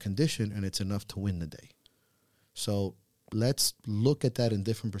got more condition, and it's enough to win the day. So let's look at that in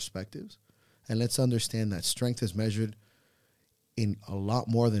different perspectives, and let's understand that strength is measured in a lot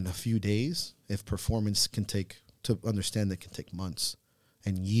more than a few days. If performance can take months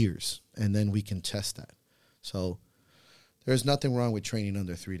and years, and then we can test that. So there's nothing wrong with training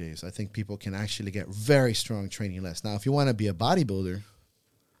under 3 days. I think people can actually get very strong training less. Now, if you want to be a bodybuilder,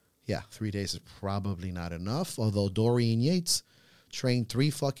 3 days is probably not enough. Although Dorian Yates trained 3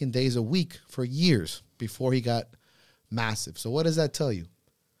 fucking days a week for years before he got massive. So what does that tell you?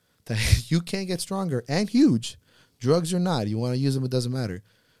 That you can't get stronger and huge, drugs or not. You want to use them, it doesn't matter,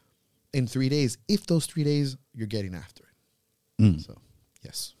 in 3 days, if those 3 days you're getting after it. So,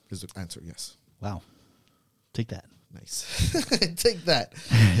 yes, is the answer, yes. Wow. Take that. Nice. Take that.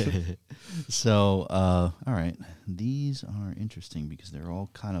 So, all right. These are interesting because they're all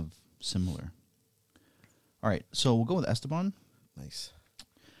kind of similar. All right. So we'll go with Esteban. Nice.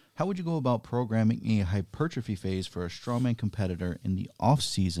 How would you go about programming a hypertrophy phase for a strongman competitor in the off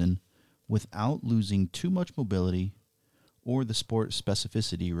season without losing too much mobility or the sport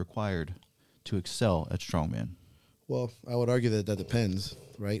specificity required to excel at strongman? Well, I would argue that depends,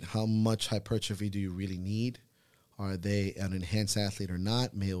 right? How much hypertrophy do you really need? Are they an enhanced athlete or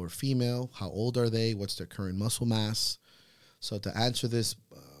not, male or female? How old are they? What's their current muscle mass? So to answer this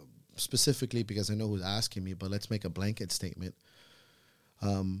specifically, because I know who's asking me, but let's make a blanket statement.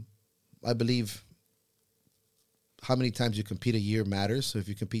 I believe how many times you compete a year matters. So if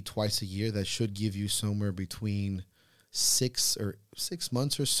you compete twice a year, that should give you somewhere between 6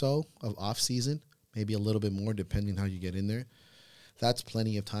 months or so of off season, maybe a little bit more depending how you get in there. That's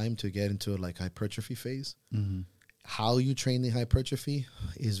plenty of time to get into a hypertrophy phase. Mm-hmm. How you train the hypertrophy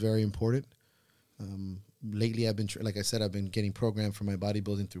is very important. Lately, I've been, like I said, I've been getting programmed for my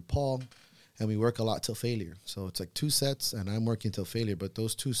bodybuilding through Paul, and we work a lot till failure. So it's 2 sets, and I'm working till failure, but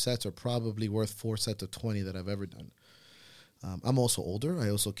those 2 sets are probably worth 4 sets of 20 that I've ever done. I'm also older. I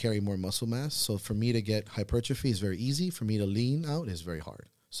also carry more muscle mass. So for me to get hypertrophy is very easy. For me to lean out is very hard.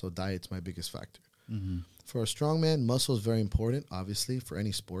 So diet's my biggest factor. Mm-hmm. For a strongman, muscle is very important, obviously, for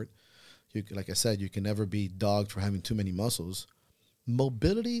any sport. Like I said, you can never be dogged for having too many muscles.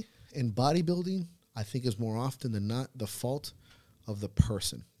 Mobility in bodybuilding, I think, is more often than not the fault of the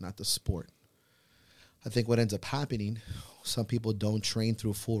person, not the sport. I think what ends up happening, some people don't train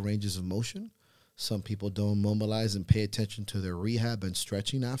through full ranges of motion. Some people don't mobilize and pay attention to their rehab and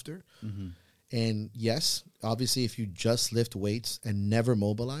stretching after. Mm-hmm. And yes, obviously, if you just lift weights and never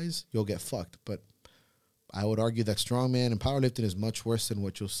mobilize, you'll get fucked. But I would argue that strongman and powerlifting is much worse than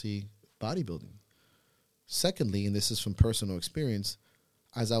what you'll see bodybuilding. Secondly, and this is from personal experience,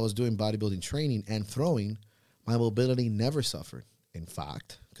 as I was doing bodybuilding training and throwing, my mobility never suffered. In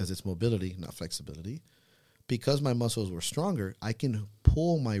fact, because it's mobility, not flexibility, because my muscles were stronger, I can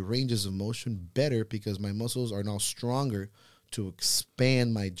pull my ranges of motion better because my muscles are now stronger to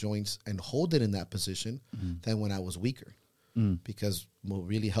expand my joints and hold it in that position than when I was weaker. Because what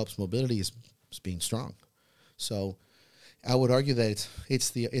really helps mobility is being strong. So I would argue that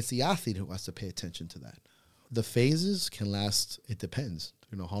it's the athlete who has to pay attention to that. The phases can last, it depends.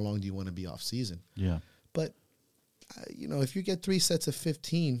 How long do you want to be off season? Yeah. But, if you get 3 sets of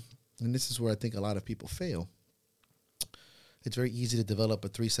 15, and this is where I think a lot of people fail, it's very easy to develop a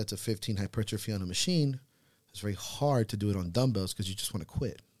 3 sets of 15 hypertrophy on a machine. It's very hard to do it on dumbbells because you just want to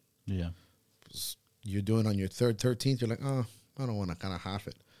quit. Yeah. You're doing on your 13th, you're like, oh, I don't want to kind of half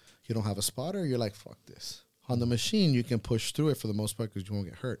it. You don't have a spotter, you're like, fuck this. On the machine, you can push through it for the most part because you won't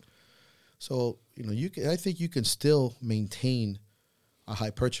get hurt. So, I think you can still maintain a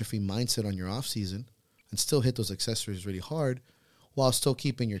hypertrophy mindset on your off season and still hit those accessories really hard while still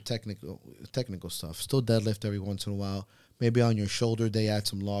keeping your technical stuff. Still deadlift every once in a while. Maybe on your shoulder day, add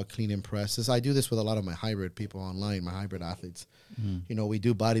some log clean and press. I do this with a lot of my hybrid people online, my hybrid athletes. Mm-hmm. We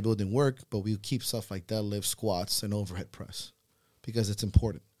do bodybuilding work, but we keep stuff like deadlift, squats, and overhead press because it's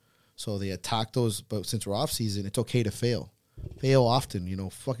important. So they attack those, but since we're off season, it's okay to fail. fail often,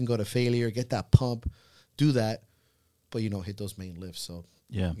 fucking go to failure, get that pump, do that, but, hit those main lifts. So,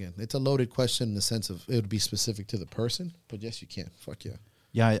 Yeah. again, it's a loaded question in the sense of it would be specific to the person, but yes, you can. Fuck yeah.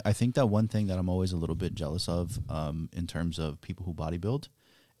 Yeah, I think that one thing that I'm always a little bit jealous of in terms of people who bodybuild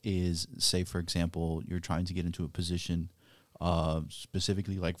is, say, for example, you're trying to get into a position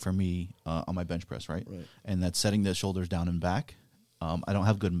specifically like for me on my bench press, right? And that's setting the shoulders down and back. I don't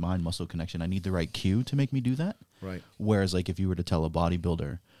have good mind-muscle connection. I need the right cue to make me do that. Right. Whereas, like, if you were to tell a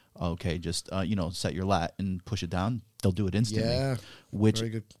bodybuilder, okay, just, set your lat and push it down, they'll do it instantly. Yeah, which,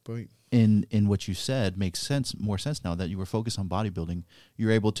 very good point. In what you said makes more sense now that you were focused on bodybuilding.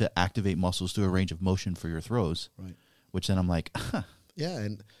 You're able to activate muscles through a range of motion for your throws. Right. Which then I'm like, yeah,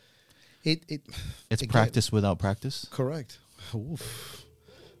 and it's again, practice without practice. Correct. Oof.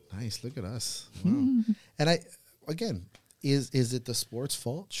 Nice. Look at us. Wow. And again, is it the sport's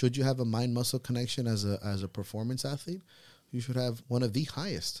fault? Should you have a mind-muscle connection as a performance athlete? You should have one of the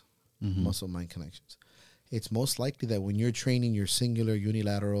highest muscle-mind connections. It's most likely that when you're training your singular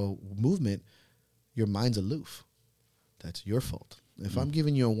unilateral movement, your mind's aloof. That's your fault. If I'm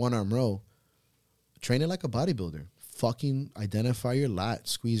giving you a one-arm row, train it like a bodybuilder. Fucking identify your lat,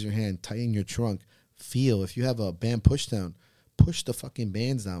 squeeze your hand, tighten your trunk, feel. If you have a band push down, push the fucking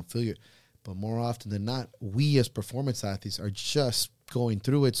bands down, feel your... But more often than not, we as performance athletes are just going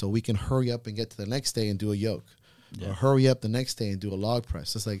through it so we can hurry up and get to the next day and do a yoke. Or hurry up the next day and do a log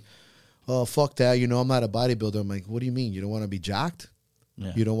press. It's like, oh, fuck that. I'm not a bodybuilder. I'm like, what do you mean? You don't want to be jacked?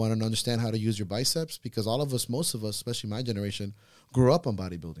 Yeah. You don't want to understand how to use your biceps? Because all of us, most of us, especially my generation, grew up on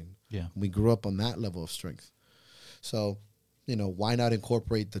bodybuilding. Yeah. We grew up on that level of strength. So, why not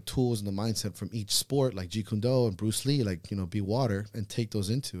incorporate the tools and the mindset from each sport like Jeet Kune Do and Bruce Lee, like, be water and take those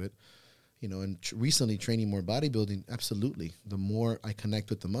into it. And recently training more bodybuilding, absolutely. The more I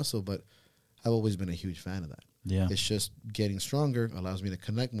connect with the muscle, but I've always been a huge fan of that. Yeah. It's just getting stronger allows me to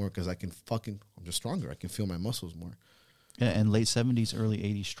connect more because I'm just stronger. I can feel my muscles more. Yeah, and late 70s, early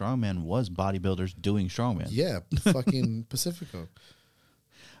 80s strongman was bodybuilders doing strongman. Yeah, fucking Pacifico.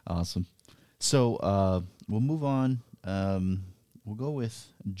 Awesome. So we'll move on. We'll go with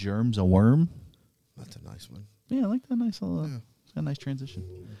Germs a Worm. That's a nice one. Yeah, I like that nice little... Yeah. A nice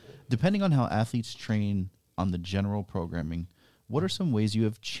transition. Depending on how athletes train on the general programming, what are some ways you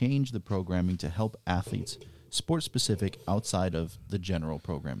have changed the programming to help athletes, sport-specific, outside of the general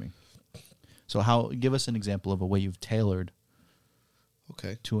programming? So give us an example of a way you've tailored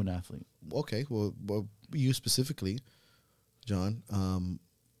to an athlete. Okay, well you specifically, John,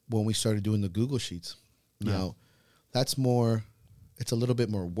 when we started doing the Google Sheets. Now, that's more, it's a little bit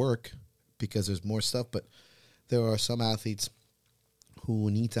more work because there's more stuff, but there are some athletes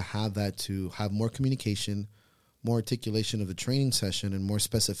who need to have that to have more communication, more articulation of the training session, and more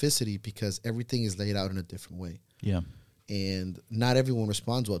specificity because everything is laid out in a different way. Yeah. And not everyone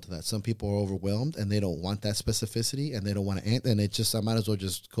responds well to that. Some people are overwhelmed and they don't want that specificity and they don't want to, and it just, I might as well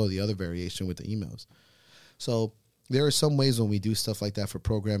just go the other variation with the emails. So there are some ways when we do stuff like that for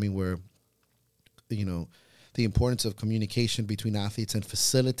programming where, the importance of communication between athletes and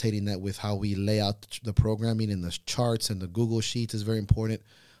facilitating that with how we lay out the programming and the charts and the Google Sheets is very important.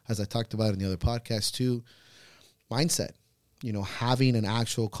 As I talked about in the other podcast too, mindset, having an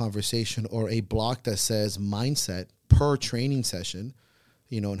actual conversation or a block that says mindset per training session,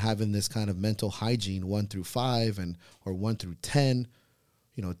 and having this kind of mental hygiene 1 through 5 or 1 through 10,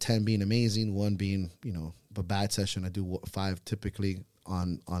 10 being amazing, 1 being, a bad session. I do 5 typically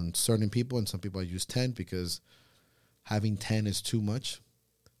on certain people, and some people I use 10 because having 10 is too much,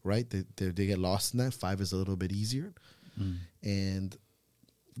 right? They get lost in that. 5 is a little bit easier. And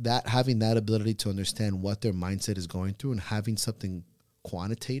that having that ability to understand what their mindset is going through and having something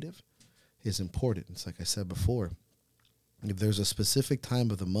quantitative is important. It's like I said before, if there's a specific time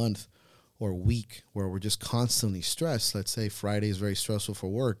of the month or week where we're just constantly stressed, let's say Friday is very stressful for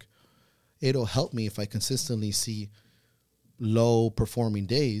work, it'll help me if I consistently see low performing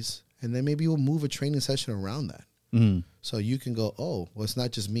days, and then maybe we'll move a training session around that. So you can go, oh, well, it's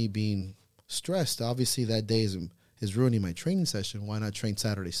not just me being stressed. Obviously that day is ruining my training session. Why not train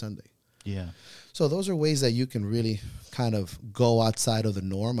Saturday, Sunday? Yeah. So those are ways that you can really kind of go outside of the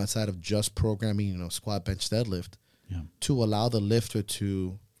norm, outside of just programming, squat, bench, deadlift, to allow the lifter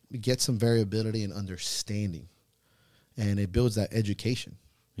to get some variability and understanding. And it builds that education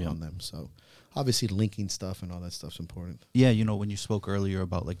on them. So obviously linking stuff and all that stuff's important. Yeah, when you spoke earlier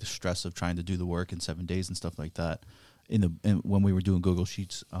about like the stress of trying to do the work in 7 days and stuff like that, when we were doing Google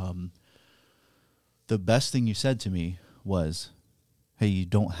Sheets, the best thing you said to me was, hey, you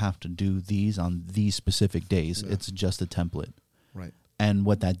don't have to do these on these specific days. Yeah. It's just a template. Right. And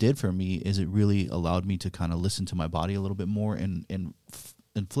what that did for me is it really allowed me to kind of listen to my body a little bit more and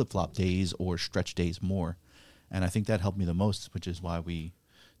flip-flop days or stretch days more. And I think that helped me the most, which is why we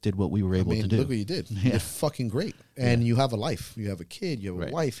did what we were able to do. Look what you did. You did fucking great. And you have a life. You have a kid. You have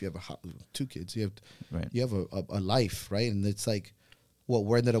a wife. You have two kids. You have a life, right? And it's like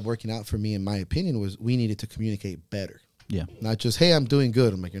what ended up working out for me, in my opinion, was we needed to communicate better. Yeah. Not just, hey, I'm doing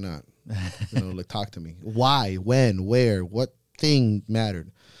good. I'm like, you're not. Like, talk to me. Why, when, where, what thing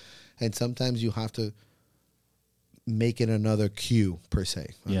mattered? And sometimes you have to make it another cue, per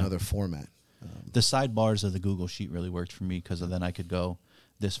se, another format. The sidebars of the Google Sheet really worked for me because then I could go,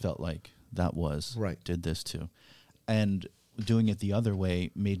 this felt like that was, did this too. And doing it the other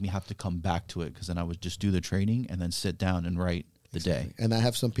way made me have to come back to it because then I would just do the training and then sit down and write the day. And I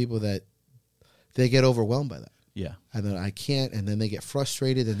have some people that they get overwhelmed by that. Yeah. And then I can't, and then they get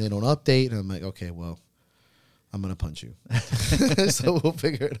frustrated and they don't update. And I'm like, okay, well, I'm going to punch you. So we'll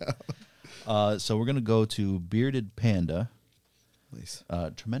figure it out. So we're going to go to Bearded Panda. Nice.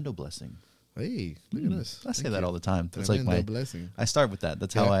 Tremendo blessing. Hey, look at this. I say that all the time. That's Tremendo like my blessing. I start with that.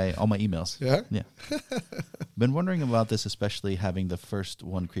 That's how all my emails. Yeah? Yeah. Been wondering about this, especially having the first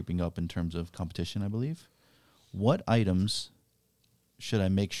one creeping up in terms of competition, I believe. What items should I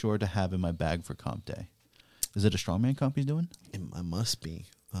make sure to have in my bag for comp day? Is it a strongman comp he's doing? It must be.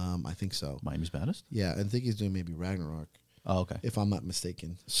 I think so. Miami's Baddest? Yeah, I think he's doing maybe Ragnarok. Oh, okay. If I'm not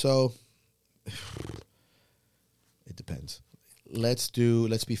mistaken. So it depends. Let's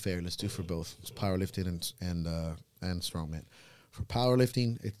be fair. Let's do for both. It's powerlifting and strongman. For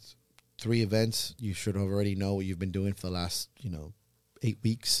powerlifting, it's 3 events. You should already know what you've been doing for the last, 8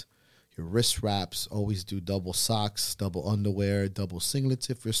 weeks. Your wrist wraps, always do double socks, double underwear, double singlets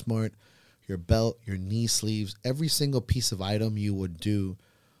if you're smart. Your belt, your knee sleeves, every single piece of item you would do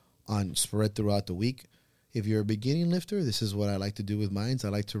on spread throughout the week. If you're a beginning lifter, this is what I like to do with mines. I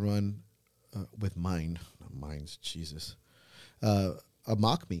like to run with mines, Jesus. A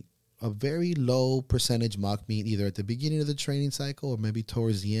mock meet, a very low percentage mock meet, either at the beginning of the training cycle or maybe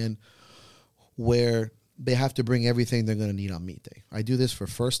towards the end, where they have to bring everything they're going to need on meet day. I do this for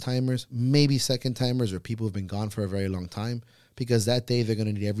first timers, maybe second timers, or people who've been gone for a very long time, because that day they're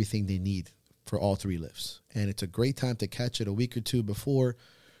going to need everything they need for all 3 lifts. And it's a great time to catch it a week or two before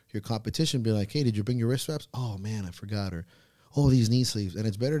your competition. Be like, hey, did you bring your wrist wraps? Oh, man, I forgot. Or, oh, these knee sleeves. And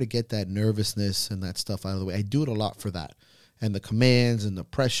it's better to get that nervousness and that stuff out of the way. I do it a lot for that. And the commands and the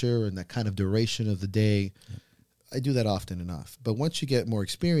pressure and that kind of duration of the day. Yep. I do that often enough. But once you get more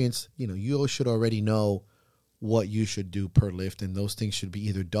experience, you should already know what you should do per lift. And those things should be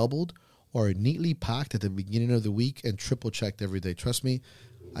either doubled or neatly packed at the beginning of the week and triple checked every day. Trust me,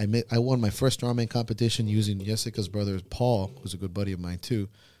 I won my first strongman competition using Jessica's brother, Paul, who's a good buddy of mine too,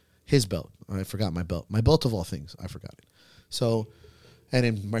 his belt. I forgot my belt. My belt of all things, I forgot it. So, and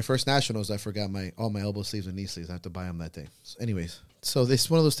in my first nationals, I forgot all my elbow sleeves and knee sleeves. I have to buy them that day. So anyways, so this is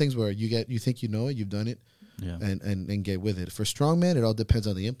one of those things where you think you know it, you've done it, and get with it. For strongman, it all depends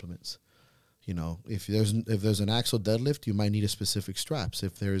on the implements. If there's an axle deadlift, you might need a specific straps.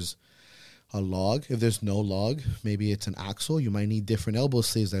 If there's a log, if there's no log, maybe it's an axle, you might need different elbow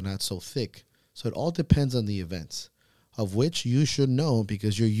sleeves that are not so thick. So it all depends on the events, of which you should know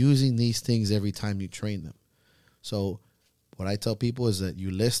because you're using these things every time you train them. So what I tell people is that you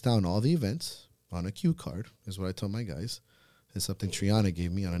list down all the events on a cue card, is what I tell my guys. It's something Triana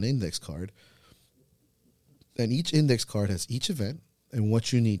gave me on an index card. And each index card has each event and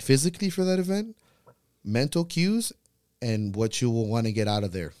what you need physically for that event, mental cues, and what you will want to get out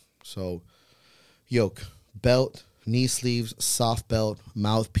of there. So yoke, belt, knee sleeves, soft belt,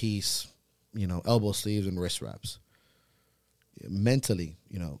 mouthpiece, elbow sleeves, and wrist wraps. Mentally,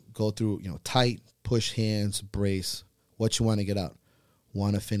 go through, tight, push hands, brace, what you want to get out.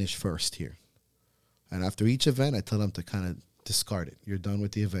 Want to finish first here. And after each event, I tell them to kind of discard it. You're done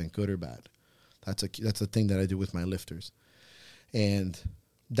with the event, good or bad. That's a thing that I do with my lifters. And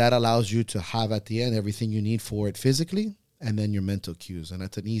that allows you to have at the end everything you need for it physically, and then your mental cues. And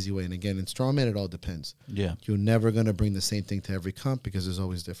that's an easy way. And again, in strongman, it all depends. Yeah. You're never going to bring the same thing to every comp because there's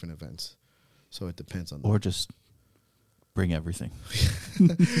always different events. So it depends on that. Or just bring everything.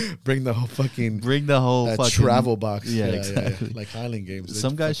 Bring the whole fucking travel box. Yeah, exactly. Yeah. Like Highland Games.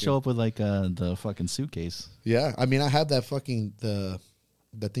 Some guys show up with like the fucking suitcase. Yeah. I mean, I have that fucking, the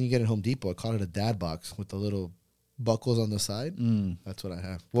thing you get at Home Depot. I call it a dad box with the little buckles on the side. That's what I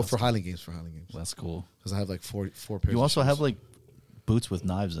have. Well, for Highland Games. That's cool. Because I have like four pairs. You also have like boots with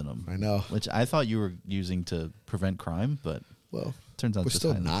knives in them. I know. Which I thought you were using to prevent crime, but turns out we're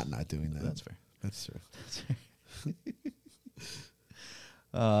still not doing that. That's fair. That's true.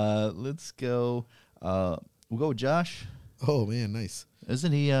 Let's go. We'll go with Josh. Oh man, nice.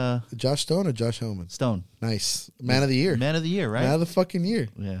 Isn't he Josh Stone or Josh Hellman? Stone? Nice. Man of the year. Man of the year, right? Man of the fucking year.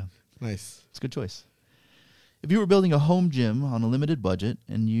 Yeah. Nice. It's a good choice. If you were building a home gym on a limited budget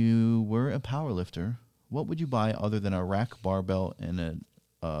and you were a power lifter, what would you buy other than a rack, barbell, and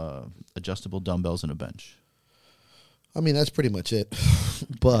adjustable dumbbells and a bench? I mean, that's pretty much it.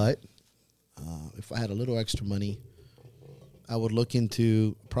 But if I had a little extra money, I would look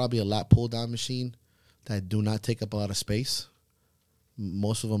into probably a lat pull down machine that do not take up a lot of space.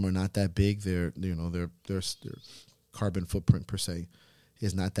 Most of them are not that big. Their carbon footprint per se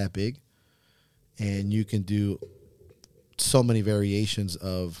is not that big, and you can do so many variations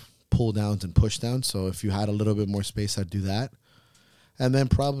of pull downs and push downs. So if you had a little bit more space, I'd do that, and then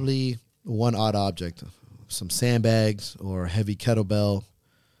probably one odd object, some sandbags or a heavy kettlebell.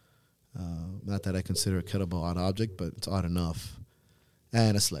 Not that I consider a kettlebell odd object, but it's odd enough,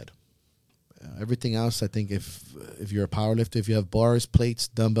 and a sled. Everything else, I think, if you're a power lifter, if you have bars, plates,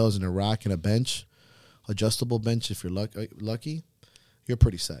 dumbbells, and a rack and a bench, adjustable bench, if you're lucky, you're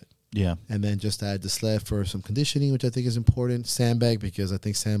pretty set. Yeah. And then just add the sled for some conditioning, which I think is important. Sandbag, because I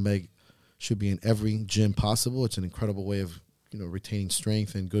think sandbag should be in every gym possible. It's an incredible way of retaining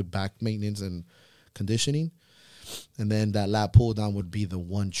strength and good back maintenance and conditioning. And then that lat pull down would be the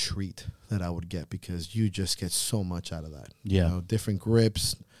one treat that I would get, because you just get so much out of that. Yeah. Different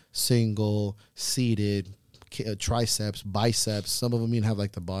grips, single, seated, triceps, biceps. Some of them even have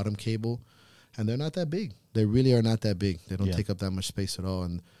like the bottom cable, and they're not that big. They really are not that big. They don't take up that much space at all,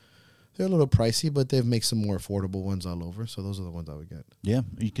 and they're a little pricey, but they've made some more affordable ones all over. So those are the ones I would get. Yeah,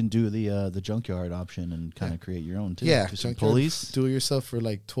 you can do the junkyard option and kind of create your own too. Yeah, some pulleys. Do it yourself for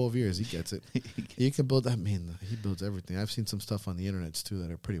like 12 years. He gets it. You can build. I mean, he builds everything. I've seen some stuff on the internet too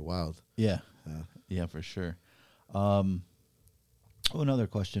that are pretty wild. Yeah, yeah, for sure. Another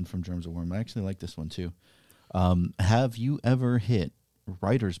question from Germs of Worm. I actually like this one too. Have you ever hit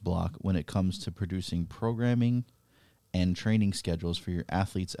writer's block when it comes to producing programming and training schedules for your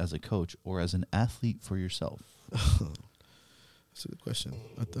athletes as a coach or as an athlete for yourself? That's a good question.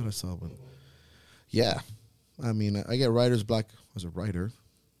 I thought I saw one. Yeah. I mean, I get writer's block as a writer.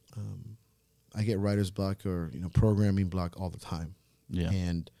 I get writer's block or, programming block all the time. Yeah.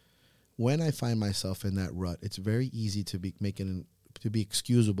 And when I find myself in that rut, it's very easy to be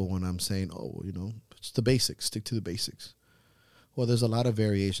excusable when I'm saying, it's the basics, stick to the basics. Well, there's a lot of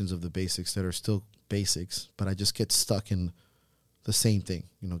variations of the basics that are still basics, but I just get stuck in the same thing,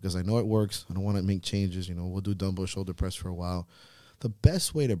 because I know it works. I don't want to make changes. We'll do dumbbell shoulder press for a while. The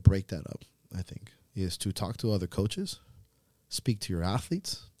best way to break that up, I think, is to talk to other coaches, speak to your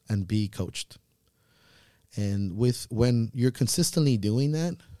athletes, and be coached. And when you're consistently doing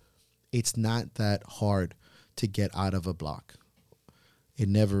that, it's not that hard to get out of a block. It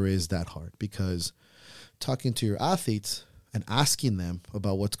never is that hard, because talking to your athletes and asking them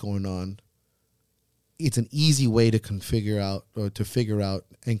about what's going on, it's an easy way to figure out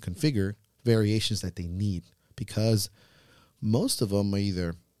and configure variations that they need, because most of them are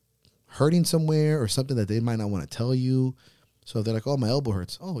either hurting somewhere or something that they might not want to tell you. So they're like, oh, my elbow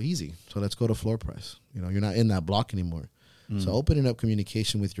hurts. Oh, easy. So let's go to floor press. You're not in that block anymore. So opening up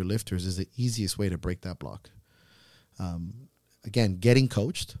communication with your lifters is the easiest way to break that block. Again, getting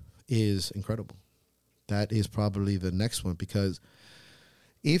coached is incredible. That is probably the next one, because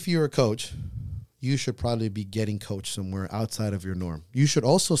if you're a coach, you should probably be getting coached somewhere outside of your norm. You should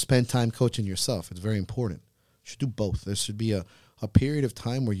also spend time coaching yourself. It's very important. You should do both. There should be a period of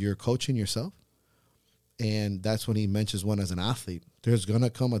time where you're coaching yourself, and that's when he mentions one as an athlete. There's going to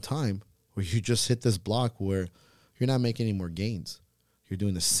come a time where you just hit this block where you're not making any more gains. You're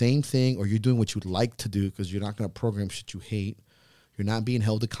doing the same thing, or you're doing what you'd like to do because you're not going to program shit you hate. You're not being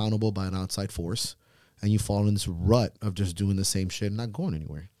held accountable by an outside force, and you fall in this rut of just doing the same shit and not going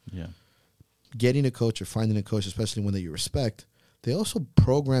anywhere. Yeah. Getting a coach or finding a coach, especially one that you respect, they also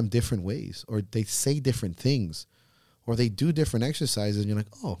program different ways, or they say different things, or they do different exercises, and you're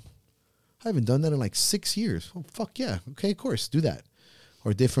like, oh, I haven't done that in like 6 years. Oh, fuck yeah. Okay, of course, do that.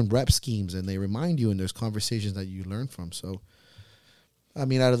 Or different rep schemes, and they remind you, and there's conversations that you learn from. So, I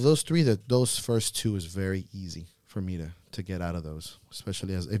mean, out of those three, those first two is very easy for me to get out of those,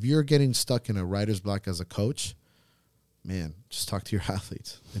 especially if you're getting stuck in a writer's block as a coach, man, just talk to your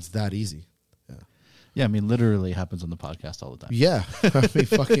athletes. It's that easy. Yeah. Yeah, I mean, literally happens on the podcast all the time. Yeah. I mean,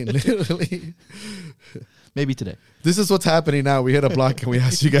 fucking literally. Maybe today. This is what's happening now. We hit a block and we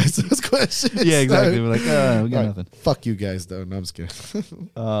ask you guys those questions. Yeah, exactly. We're like, we got nothing. Fuck you guys, though. No, I'm just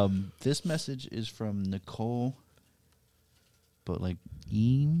kidding. This message is from Nicole, but like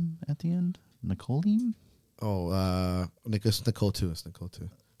Eam at the end? Nicole Eam? Oh, it's Nicole too. It's Nicole too.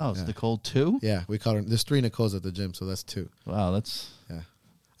 Oh, it's Yeah. Nicole too? Yeah, we call her. There's 3 Nicoles at the gym, so that's 2. Wow, that's... Yeah,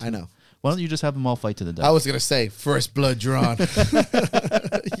 I know. Why don't you just have them all fight to the death? I was gonna say first blood drawn.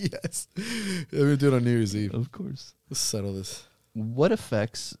 Yes, we're gonna do it on New Year's Eve. Of course. Let's settle this. What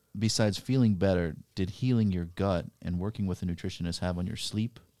effects, besides feeling better, did healing your gut and working with a nutritionist have on your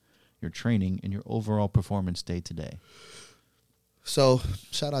sleep, your training, and your overall performance day to day? So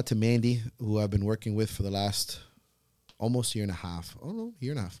shout out to Mandy, who I've been working with for the last almost year and a half. Oh no,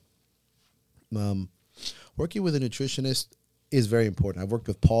 year and a half. Working with a nutritionist is very important. I've worked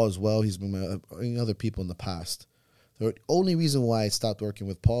with Paul as well. He's been other people in the past. The only reason why I stopped working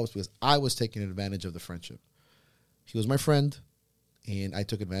with Paul was because I was taking advantage of the friendship. He was my friend, and I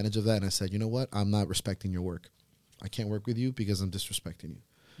took advantage of that, and I said, you know what? I'm not respecting your work. I can't work with you because I'm disrespecting you.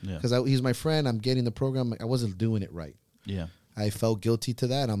 Yeah. Because he's my friend. I'm getting the program. I wasn't doing it right. Yeah. I felt guilty to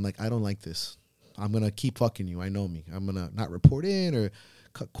that. I'm like, I don't like this. I'm going to keep fucking you. I know me. I'm going to not report in or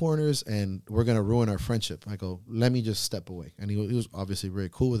cut corners, and we're going to ruin our friendship. I go, let me just step away. And he was obviously very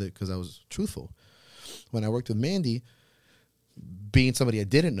cool with it because I was truthful. When I worked with Mandy, being somebody I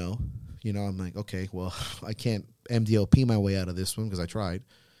didn't know, you know, I'm like, okay, well, I can't MDLP my way out of this one because I tried.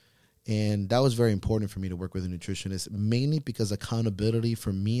 And that was very important for me to work with a nutritionist, mainly because accountability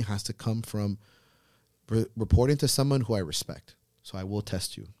for me has to come from reporting to someone who I respect. So I will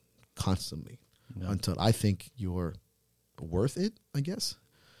test you constantly until I think you're worth it, I guess.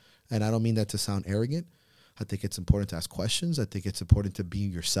 And I don't mean that to sound arrogant. I think it's important to ask questions. I think it's important to be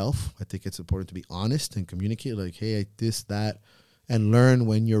yourself. I think it's important to be honest and communicate like, hey, this, that, and learn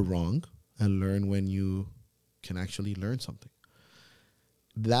when you're wrong and learn when you can actually learn something.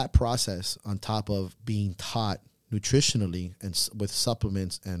 That process, on top of being taught nutritionally and with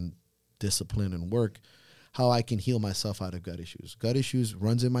supplements and discipline and work, how I can heal myself out of gut issues. Gut issues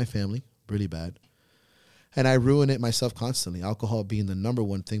runs in my family really bad. And I ruin it myself constantly. Alcohol being the number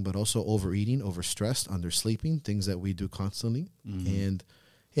one thing, but also overeating, overstressed, undersleeping, things that we do constantly. Mm-hmm. And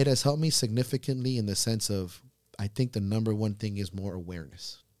it has helped me significantly in the sense of, I think the number one thing is more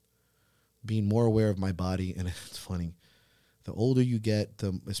awareness. Being more aware of my body. And it's funny. The older you get,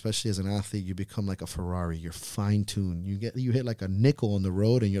 especially as an athlete, you become like a Ferrari. You're fine-tuned. You hit like a nickel on the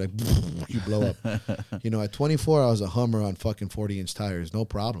road, and you're like, you blow up. You know, at 24, I was a Hummer on fucking 40-inch tires. No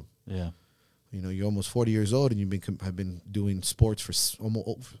problem. Yeah. You know, you're almost 40 years old, and have been doing sports for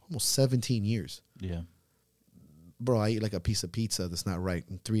almost 17 years. Yeah. Bro, I eat like a piece of pizza that's not right.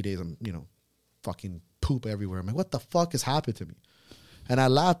 In 3 days, I'm, fucking poop everywhere. I'm like, what the fuck has happened to me? And I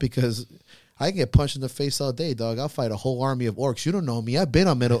laugh because I can get punched in the face all day, dog. I'll fight a whole army of orcs. You don't know me. I've been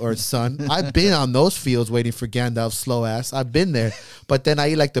on Middle Earth, son. I've been on those fields waiting for Gandalf's slow ass. I've been there. But then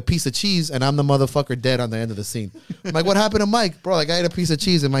I eat like the piece of cheese, and I'm the motherfucker dead on the end of the scene. I'm like, what happened to Mike? Bro, like I ate a piece of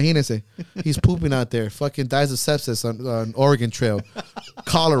cheese, imagínese. He's pooping out there. Fucking dies of sepsis on Oregon Trail.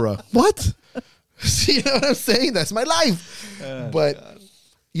 Cholera. What? You know what I'm saying? That's my life. But,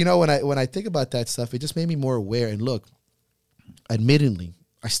 God. When I think about that stuff, it just made me more aware. And look, admittedly,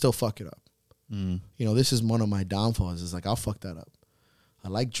 I still fuck it up. This is one of my downfalls. Is like I'll fuck that up. I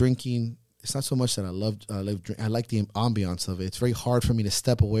like drinking. It's not so much that I like the ambiance of it. It's very hard for me to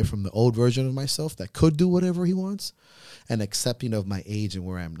step away from the old version of myself that could do whatever he wants, and accepting of my age and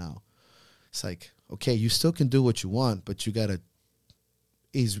where I am now. It's like, okay, you still can do what you want, but you gotta.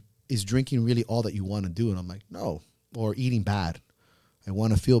 Is drinking really all that you want to do? And I'm like, no. Or eating bad. I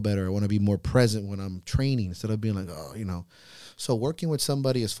want to feel better. I want to be more present when I'm training instead of being like, So working with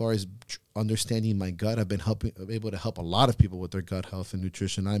somebody as far as understanding my gut, I'm able to help a lot of people with their gut health and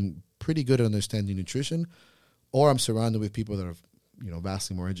nutrition. I'm pretty good at understanding nutrition, or I'm surrounded with people that are,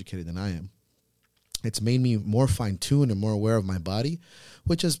 vastly more educated than I am. It's made me more fine-tuned and more aware of my body,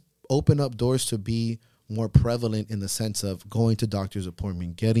 which has opened up doors to be more prevalent in the sense of going to doctor's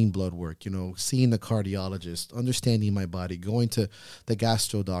appointment, getting blood work, seeing the cardiologist, understanding my body, going to the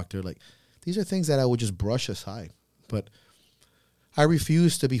gastro doctor. Like, these are things that I would just brush aside. But I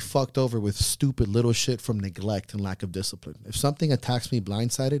refuse to be fucked over with stupid little shit from neglect and lack of discipline. If something attacks me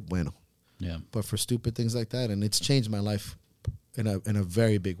blindsided, bueno. Yeah. But for stupid things like that, and it's changed my life in a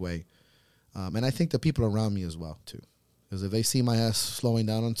very big way. And I think the people around me as well, too. Because if they see my ass slowing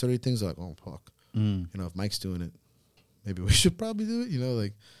down on certain things, they're like, oh, fuck. If Mike's doing it, maybe we should probably do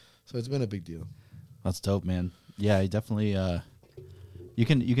it, so it's been a big deal. That's dope, man. Yeah, I definitely, you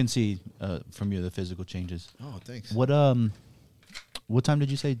can see from you the physical changes. Oh, thanks. What time did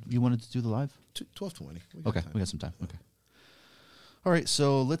you say you wanted to do the live? 12:20. Okay, we got some time. Okay. All right,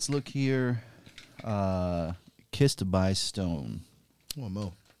 so let's look here. Kissed by Stone. Oh, Mo.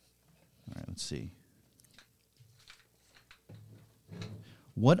 All right, let's see.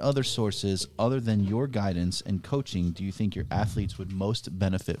 What other sources, other than your guidance and coaching, do you think your athletes would most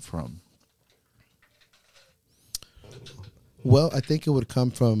benefit from? Well, I think it would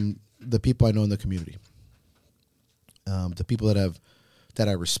come from the people I know in the community, the people that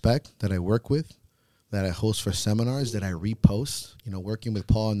I respect, that I work with, that I host for seminars, that I repost. Working with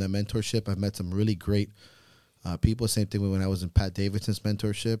Paul in the mentorship, I've met some really great people. Same thing when I was in Pat Davidson's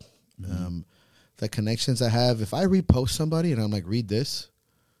mentorship. The connections I have, if I repost somebody and I'm like, read this,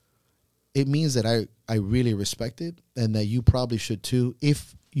 it means that I really respect it, and that you probably should too.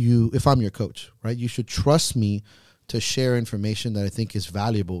 If I'm your coach, right? You should trust me to share information that I think is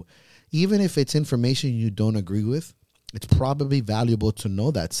valuable. Even if it's information you don't agree with, it's probably valuable to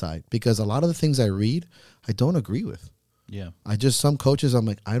know that side, because a lot of the things I read, I don't agree with. Yeah. Some coaches, I'm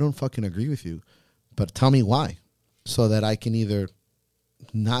like, I don't fucking agree with you, but tell me why, so that I can either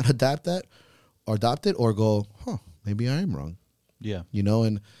not adapt that or adopt it, or go, maybe I am wrong. Yeah.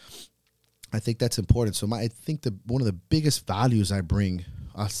 And I think that's important. So I think one of the biggest values I bring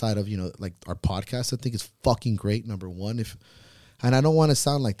outside of, like our podcast, I think is fucking great. Number one, and I don't want to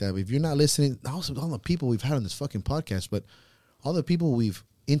sound like that, but if you're not listening, also all the people we've had on this fucking podcast, but all the people we've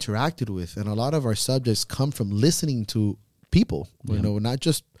interacted with, and a lot of our subjects come from listening to people, not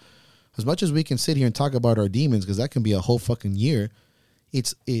just as much as we can sit here and talk about our demons, because that can be a whole fucking year.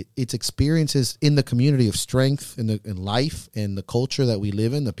 It's experiences in the community of strength, in life, and the culture that we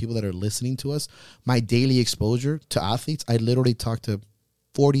live in, the people that are listening to us. My daily exposure to athletes, I literally talk to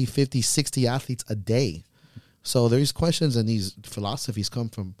 40, 50, 60 athletes a day. So these questions and these philosophies come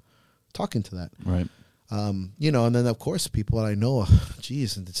from talking to that. Right. And then, of course, people that I know,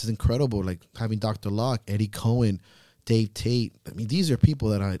 geez, this is incredible, like having Dr. Locke, Eddie Cohen, Dave Tate. I mean, these are people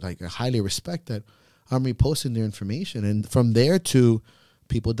that I highly respect, that I'm reposting their information. And from there to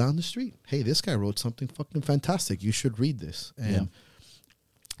people down the street, hey, this guy wrote something fucking fantastic, you should read this. And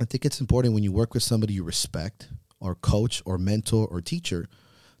I think it's important when you work with somebody you respect, or coach or mentor or teacher,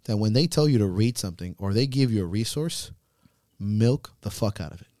 that when they tell you to read something or they give you a resource, milk the fuck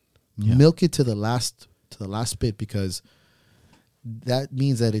out of it. Milk it to the last bit, because that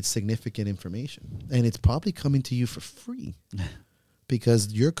means that it's significant information, and it's probably coming to you for free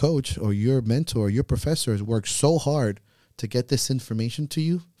because your coach or your mentor or your professor has worked so hard to get this information to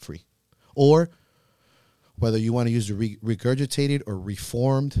you free. Or whether you want to use the regurgitated or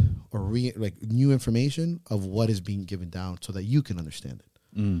reformed or new information of what is being given down, so that you can understand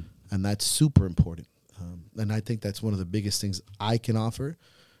it. And that's super important. And I think that's one of the biggest things I can offer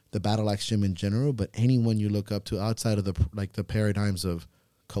the Battle Axe Gym in general, but anyone you look up to outside of the paradigms of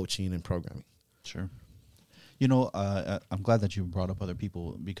coaching and programming. Sure. I'm glad that you brought up other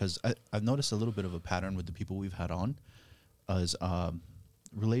people, because I've noticed a little bit of a pattern with the people we've had on is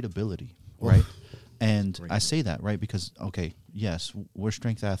relatability, right? And I say that, right, because, okay, yes, we're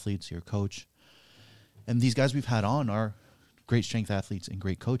strength athletes, you're a coach, and these guys we've had on are great strength athletes and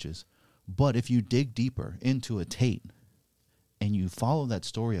great coaches. But if you dig deeper into a Tate and you follow that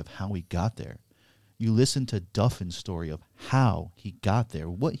story of how he got there, you listen to Duffin's story of how he got there,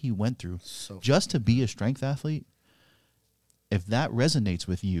 what he went through just to be a strength athlete. If that resonates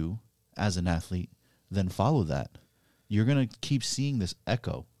with you as an athlete, then follow that. You're going to keep seeing this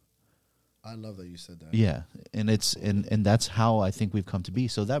echo. I love that you said that. Yeah, and and that's how I think we've come to be.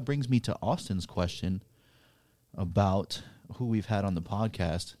 So that brings me to Austin's question about who we've had on the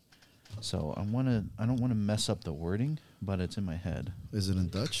podcast. So I don't want to mess up the wording, but it's in my head. Is it in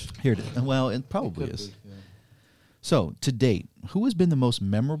Dutch? Here it is. Well, it probably is. Be, yeah. So, to date, who has been the most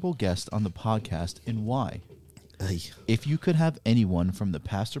memorable guest on the podcast, and why? Aye. If you could have anyone from the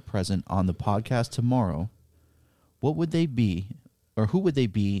past or present on the podcast tomorrow, what would they be, or who would they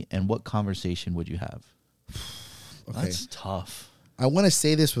be, and what conversation would you have? Okay. That's tough. I want to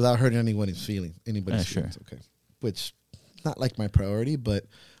say this without hurting anybody's feelings. Sure. Okay. Which, not like my priority, but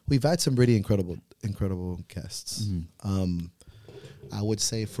we've had some really incredible guests. Mm-hmm. I would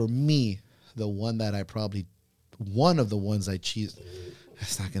say for me, one of the ones I choose,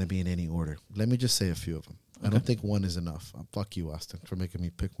 it's not going to be in any order. Let me just say a few of them. Okay. I don't think one is enough. Fuck you, Austin, for making me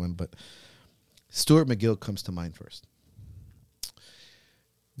pick one. But Stuart McGill comes to mind first.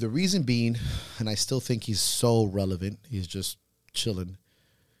 The reason being, and I still think he's so relevant, he's just chilling.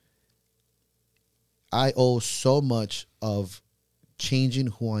 I owe so much of changing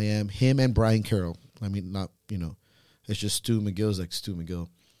who I am, him and Brian Carroll. I mean, not, it's just Stu McGill's like Stu McGill.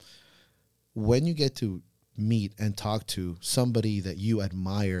 When you get to meet and talk to somebody that you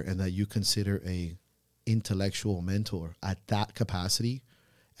admire and that you consider a intellectual mentor at that capacity,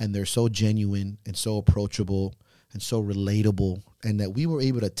 and they're so genuine and so approachable and so relatable, and that we were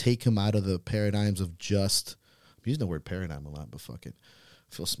able to take him out of the paradigms of just, I'm using the word paradigm a lot, but fuck it,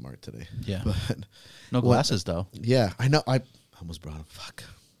 feel smart today. Yeah. But No glasses, though. yeah, I know. I almost brought him. Fuck.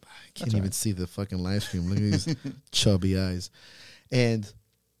 I can't That's even all right. see the fucking live stream. Look at these chubby eyes. And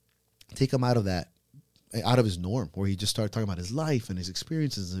take him out of that, out of his norm, where he just started talking about his life and his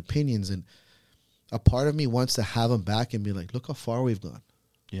experiences, his opinions. And a part of me wants to have him back and be like, look how far we've gone.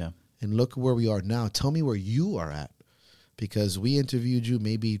 Yeah. And look where we are now. Tell me where you are at. Because we interviewed you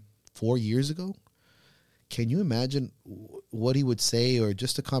maybe 4 years ago. Can you imagine what he would say or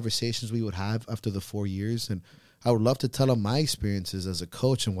just the conversations we would have after the 4 years? And I would love to tell him my experiences as a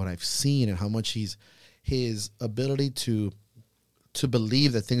coach and what I've seen and how much his ability to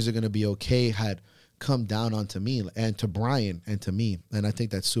believe that things are going to be okay had come down onto me and to Brian and to me. And I think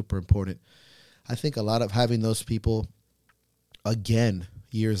that's super important. I think a lot of having those people again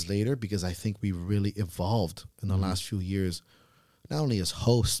years later, because I think we really evolved in the last few years, not only as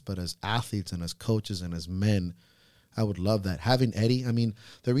hosts, but as athletes and as coaches and as men. I would love that. Having Eddie, I mean,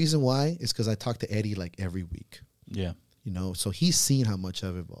 the reason why is because I talk to Eddie like every week, Yeah. you know, so he's seen how much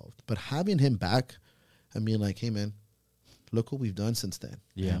I've evolved. But having him back, I mean, like, hey, man, look what we've done since then.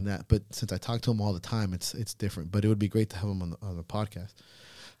 Yeah. And but since I talk to him all the time, it's different. But it would be great to have him on the podcast.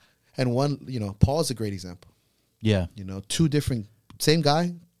 And one, you know, Paul's a great example. Yeah. You know, same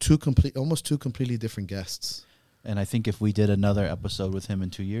guy, almost two completely different guests. And I think if we did another episode with him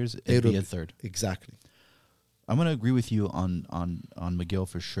in 2 years, it'd be a third. Exactly. I'm going to agree with you on McGill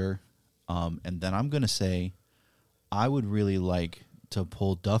for sure. And then I'm going to say I would really like to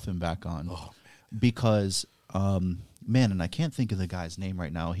pull Duffin back on. Oh, because, man, and I can't think of the guy's name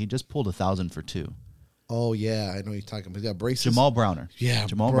right now. He just pulled 1,000 for 2. Oh, yeah, I know you're talking about. He's got braces. Jamal Browner. Yeah,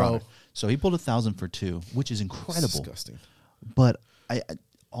 Jamal bro. Browner. So he pulled 1,000 for 2, which is incredible. Disgusting. But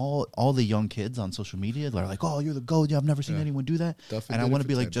all the young kids on social media, they're like, "Oh, you're the GOAT. I've never seen anyone do that." Duffin and I did it want to for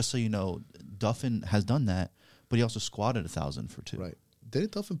be like, 10. just so you know, Duffin has done that, but he also squatted 1,000 for 2. Right.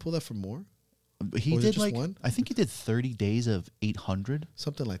 Didn't Duffin pull that for more? He Or was it did just like one? I think he did 30 days of 800.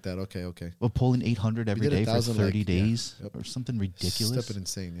 Something like that. Okay. Well, pulling 800 every did day for 1,000, 30 like, yeah. days Yep. or something ridiculous. Stepping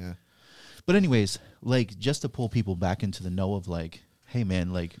insane, yeah. But anyways, like just to pull people back into the know of like, hey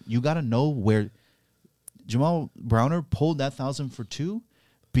man, like you got to know where Jamal Browner pulled that 1,000 for 2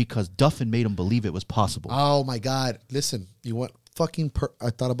 because Duffin made him believe it was possible. Oh, my God. Listen, you want I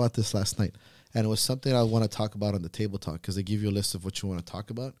thought about this last night, and it was something I want to talk about on the table talk because they give you a list of what you want to talk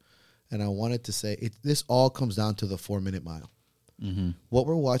about. And I wanted to say, this all comes down to the 4-minute mile. Mm-hmm. What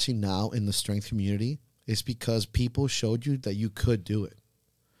we're watching now in the strength community is because people showed you that you could do it.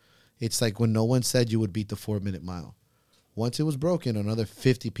 It's like when no one said you would beat the 4-minute mile. Once it was broken, another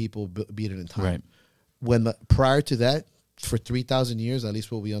 50 people beat it in time. Right. Prior to that, for 3,000 years, at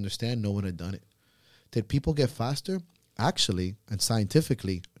least what we understand, no one had done it. Did people get faster? Actually, and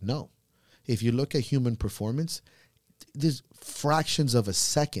scientifically, no. If you look at human performance, there's fractions of a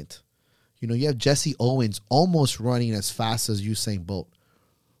second. You know, you have Jesse Owens almost running as fast as Usain Bolt,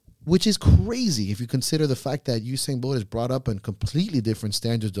 which is crazy if you consider the fact that Usain Bolt is brought up on completely different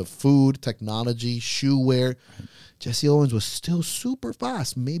standards of food, technology, shoe wear. Jesse Owens was still super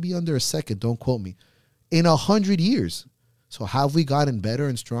fast, maybe under a second, don't quote me, in 100 years. So have we gotten better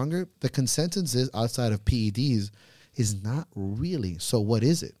and stronger? The consensus is, outside of PEDs, is not really. So what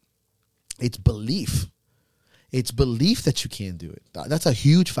is it? It's belief. It's belief that you can do it. That's a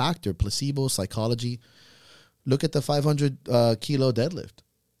huge factor. Placebo, psychology. Look at the 500 kilo deadlift.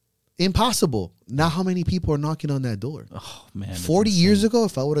 Impossible. Now how many people are knocking on that door? Oh man. 40 years ago,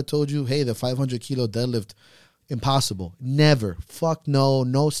 if I would have told you, hey, the 500 kilo deadlift, impossible. Never. Fuck no.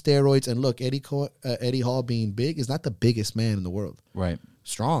 No steroids. And look, Eddie Hall being big is not the biggest man in the world. Right.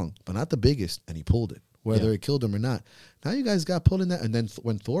 Strong, but not the biggest. And he pulled it, whether it killed him or not. Now you guys got pulling that. And then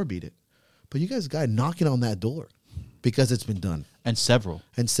when Thor beat it. But you guys got knocking on that door because it's been done. And several.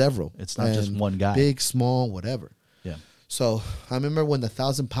 It's not just one guy. Big, small, whatever. Yeah. So I remember when the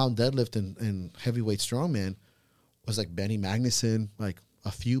 1,000-pound deadlift in heavyweight strongman was like Benny Magnuson, like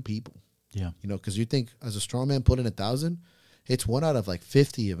a few people. Yeah. You know, because you think as a strongman pulling 1,000, it's one out of like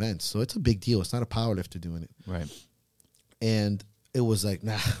 50 events. So it's a big deal. It's not a powerlifter doing it. Right. And it was like,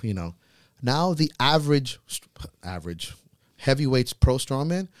 nah, you know, now the average heavyweights pro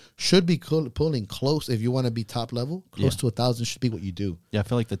strongman should be pulling close. If you want to be top level, close to 1,000 should be what you do. Yeah, I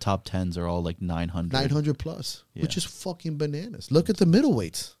feel like the top 10s are all like 900. 900 plus, Yeah. which is fucking bananas. Look at the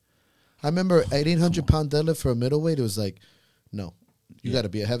middleweights. I remember at 800-pound deadlift for a middleweight, it was like, no, you got to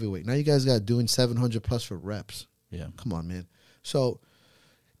be a heavyweight. Now you guys got doing 700 plus for reps. Yeah. Come on, man. So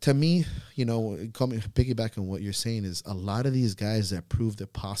to me, you know, piggyback on what you're saying is a lot of these guys that proved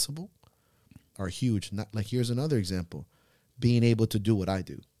it possible are huge. Not like, here's another example. Being able to do what I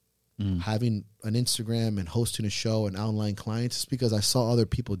do. having an Instagram and hosting a show and outline clients is because I saw other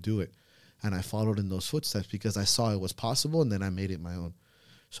people do it. And I followed in those footsteps because I saw it was possible, and then I made it my own.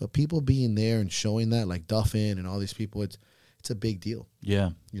 So people being there and showing that, like Duffin and all these people, it's a big deal. Yeah.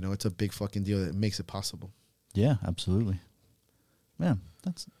 You know, it's a big fucking deal that makes it possible. Yeah, absolutely. Man,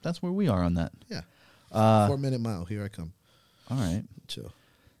 that's where we are on that. Yeah. 4-minute mile. Here I come. All right. Chill.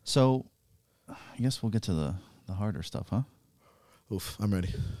 So I guess we'll get to the harder stuff, huh? Oof, I'm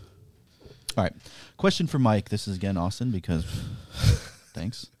ready. All right. Question for Mike. This is again Austin because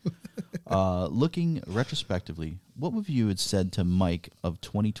thanks. Looking retrospectively, what would you have said to Mike of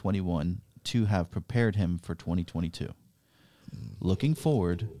 2021 to have prepared him for 2022? Looking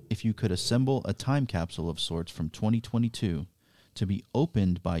forward, if you could assemble a time capsule of sorts from 2022 to be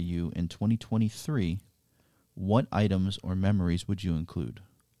opened by you in 2023, what items or memories would you include?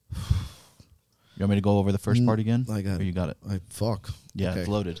 You want me to go over the first part again? I got or it. You got it? Fuck. Yeah, Okay. it's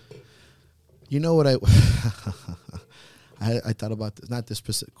loaded. You know what I thought about this, not this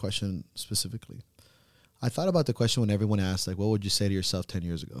question specifically. I thought about the question when everyone asked, like, what would you say to yourself 10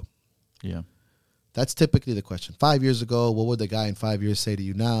 years ago? Yeah. That's typically the question. 5 years ago, what would the guy in 5 years say to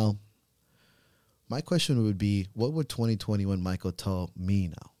you now? My question would be, what would 2021 Michael tell me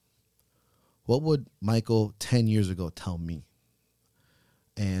now? What would Michael 10 years ago tell me?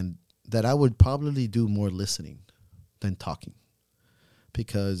 And that I would probably do more listening than talking.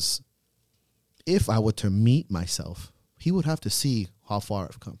 Because if I were to meet myself, he would have to see how far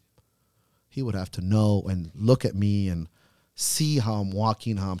I've come. He would have to know and look at me and see how I'm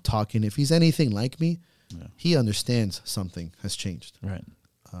walking, how I'm talking. If he's anything like me, he understands something has changed. Right.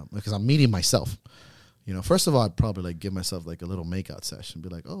 Because I'm meeting myself. You know, first of all, I'd probably like give myself like a little makeout session. Be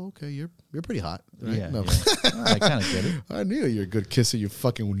like, oh, okay, you're pretty hot. Right? Yeah. No. Yeah. I kind of get it. I knew you're a good kisser, you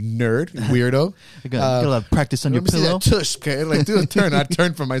fucking nerd, weirdo. You got a lot of practice on your Let me see pillow. that tush, okay? Like, do a turn. I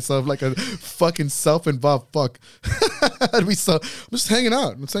turn for myself like a fucking self-involved fuck. I'm just hanging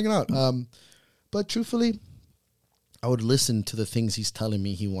out. I'm just hanging out. But truthfully, I would listen to the things he's telling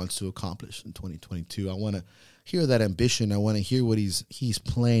me he wants to accomplish in 2022. I want to hear that ambition. I want to hear what he's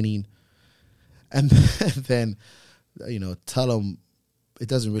planning. And then, you know, tell him it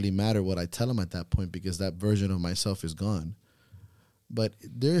doesn't really matter what I tell him at that point because that version of myself is gone. But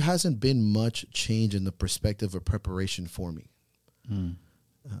there hasn't been much change in the perspective of preparation for me. And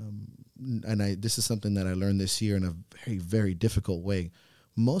this is something that I learned this year in a very, very difficult way.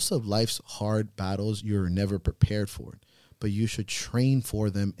 Most of life's hard battles you're never prepared for, but you should train for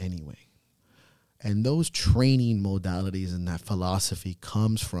them anyway. And those training modalities and that philosophy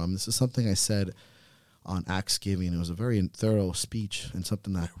comes from, this is something I said on Acts Giving. It was a very thorough speech and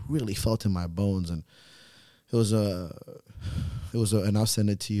something that I really felt in my bones. And it was and I'll send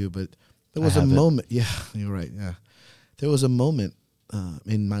it to you, but there was a moment. Yeah, you're right. Yeah. There was a moment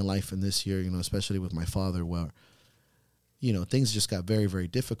in my life in this year, you know, especially with my father where, you know, things just got very, very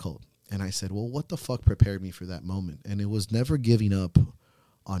difficult. And I said, well, what the fuck prepared me for that moment? And it was never giving up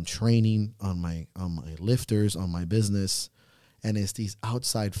on training, on my lifters, on my business. And it's these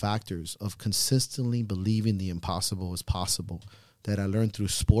outside factors of consistently believing the impossible is possible that I learned through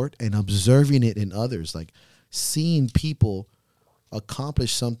sport and observing it in others, like seeing people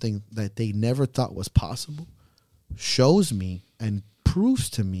accomplish something that they never thought was possible shows me and proves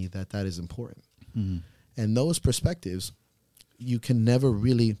to me that that is important. Mm-hmm. And those perspectives you can never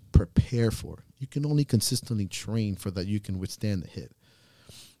really prepare for. You can only consistently train for that you can withstand the hit.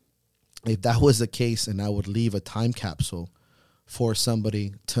 If that was the case and I would leave a time capsule for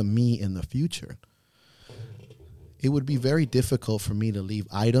somebody to me in the future, it would be very difficult for me to leave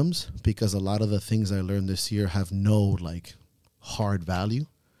items because a lot of the things I learned this year have no like hard value.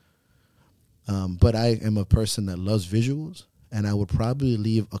 But I am a person that loves visuals, and I would probably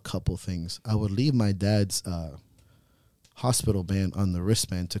leave a couple things. I would leave my dad's hospital band on the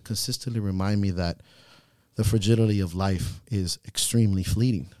wristband to consistently remind me that the fragility of life is extremely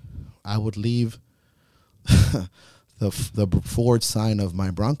fleeting. I would leave the Ford sign of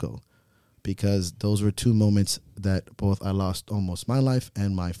my Bronco because those were two moments that both I lost almost my life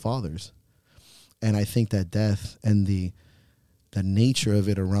and my father's. And I think that death and the nature of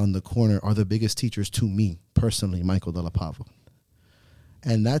it around the corner are the biggest teachers to me, personally, Michael Della Pava.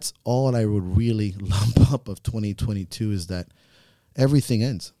 And that's all I would really lump up of 2022 is that everything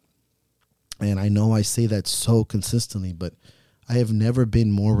ends. And I know I say that so consistently, but I have never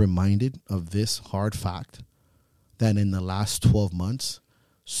been more reminded of this hard fact than in the last 12 months,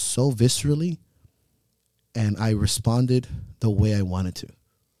 so viscerally, and I responded the way I wanted to,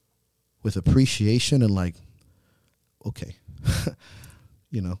 with appreciation and like, okay,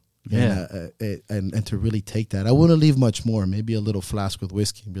 you know, Yeah. And to really take that. I wouldn't leave much more. Maybe a little flask with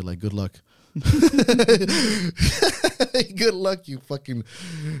whiskey and be like, good luck. Good luck, you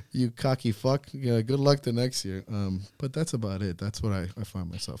cocky fuck. Yeah, good luck the next year. But that's about it. That's what I find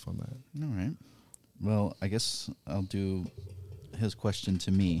myself on that. All right. Well, I guess I'll do his question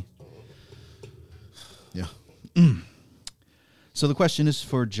to me. Yeah. So the question is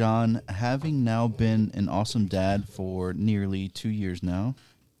for John. Having now been an awesome dad for nearly 2 years now.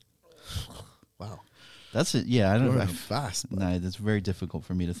 Wow. That's it. Yeah, I don't know. Fast. Nah, that's very difficult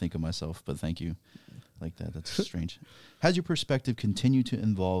for me to think of myself, but thank you. Like that. That's strange. Has your perspective continued to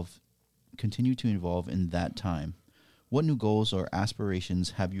evolve in that time? What new goals or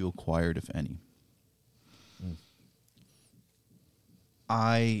aspirations have you acquired, if any?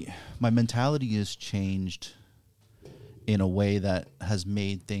 My mentality has changed in a way that has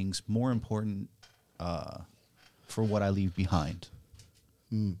made things more important for what I leave behind.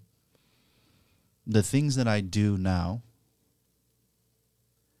 The things that I do now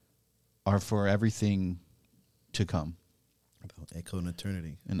are for everything to come. About echo in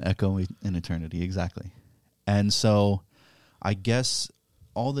eternity. An echo in eternity, exactly. And so I guess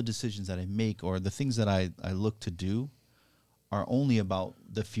all the decisions that I make or the things that I look to do are only about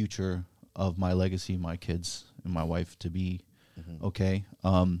the future of my legacy, my kids, and my wife to be okay.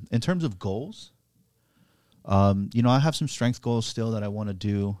 In terms of goals, I have some strength goals still that I want to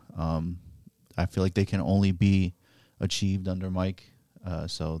do. I feel like they can only be achieved under Mike.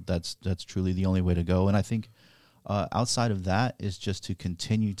 So that's truly the only way to go. And I think outside of that is just to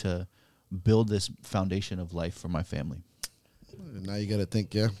continue to build this foundation of life for my family. Now you got to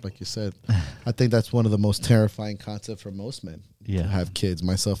think, like you said, I think that's one of the most terrifying concepts for most men to have kids,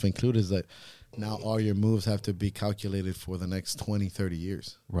 myself included, is that now all your moves have to be calculated for the next 20, 30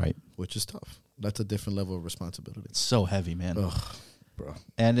 years. Right. Which is tough. That's a different level of responsibility. It's so heavy, man. Ugh, bro.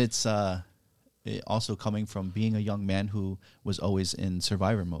 And it's also coming from being a young man who was always in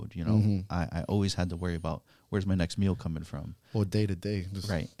survivor mode. I always had to worry about where's my next meal coming from. Or day to day.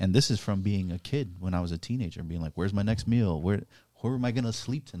 Right. And this is from being a kid when I was a teenager, being like, where's my next meal? Where am I going to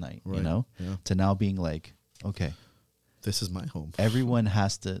sleep tonight? Right. Yeah. To now being like, okay, this is my home. Everyone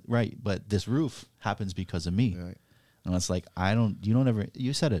has to, right. But this roof happens because of me. Right. And it's like,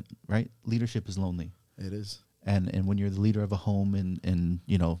 you said it, right? Leadership is lonely. It is. And when you're the leader of a home and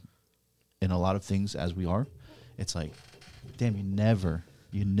in a lot of things as we are, it's like, damn, you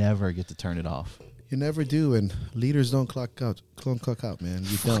never get to turn it off. You never do, and leaders don't clock out, man.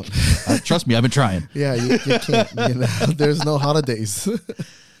 You don't. Trust me, I've been trying. Yeah, you can't. There's no holidays.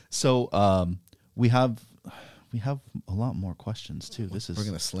 So we have a lot more questions too. We're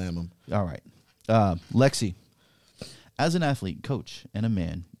gonna slam them. All right, Lexi. As an athlete, coach, and a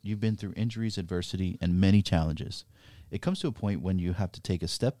man, you've been through injuries, adversity, and many challenges. It comes to a point when you have to take a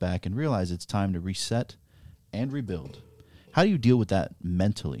step back and realize it's time to reset and rebuild. How do you deal with that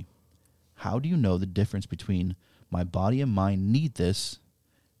mentally? How do you know the difference between my body and mind need this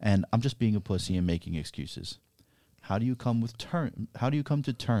and I'm just being a pussy and making excuses? How do you come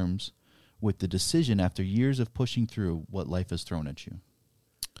to terms with the decision after years of pushing through what life has thrown at you?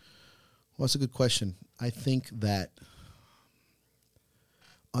 Well, that's a good question. I think that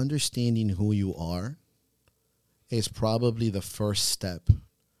understanding who you are is probably the first step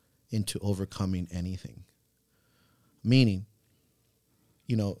into overcoming anything. Meaning,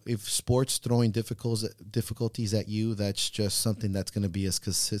 if sports throwing difficulties at you, that's just something that's going to be as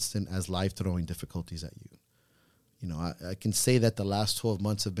consistent as life throwing difficulties at you. I can say that the last 12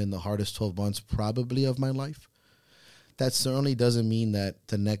 months have been the hardest 12 months probably of my life. That certainly doesn't mean that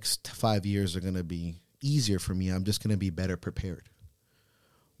the next 5 years are going to be easier for me. I'm just going to be better prepared.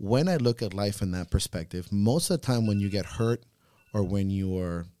 When I look at life in that perspective, most of the time when you get hurt or when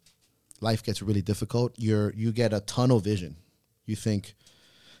your life gets really difficult, you get a tunnel vision. You think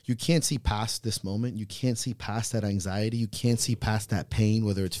you can't see past this moment. You can't see past that anxiety. You can't see past that pain,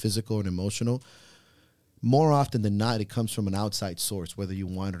 whether it's physical or emotional. More often than not, it comes from an outside source, whether you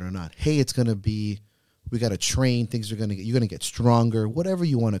want it or not. Hey, we got to train. You're going to get stronger, whatever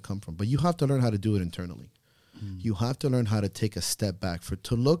you want to come from. But you have to learn how to do it internally. You have to learn how to take a step back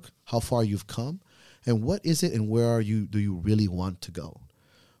to look how far you've come and what is it and where do you really want to go.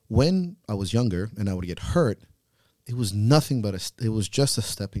 When I was younger and I would get hurt, it was nothing but it was just a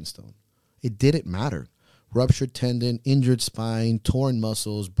stepping stone. It didn't matter. Ruptured tendon, injured spine, torn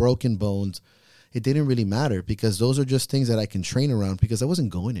muscles, broken bones. It didn't really matter because those are just things that I can train around because I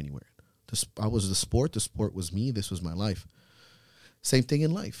wasn't going anywhere. I was the sport was me, this was my life. Same thing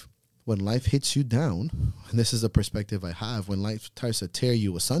in life. When life hits you down, and this is the perspective I have, when life tries to tear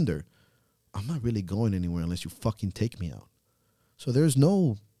you asunder, I'm not really going anywhere unless you fucking take me out. So there's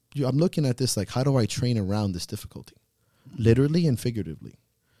no I'm looking at this like, how do I train around this difficulty? Literally and figuratively.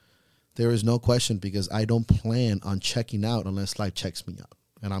 There is no question, because I don't plan on checking out unless life checks me out,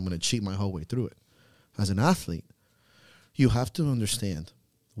 and I'm going to cheat my whole way through it. As an athlete, you have to understand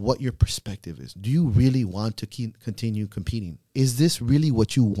what your perspective is. Do you really want to continue competing? Is this really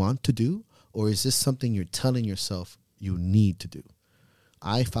what you want to do, or is this something you're telling yourself you need to do?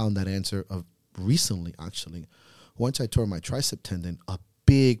 I found that answer recently, actually. Once I tore my tricep tendon, a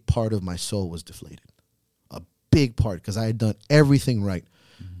big part of my soul was deflated. A big part, because I had done everything right.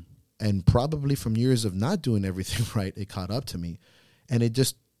 And probably from years of not doing everything right, it caught up to me. And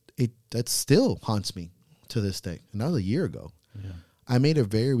that still haunts me to this day. And that was a year ago. Yeah. I made a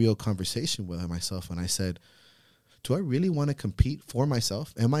very real conversation with myself, and I said, do I really want to compete for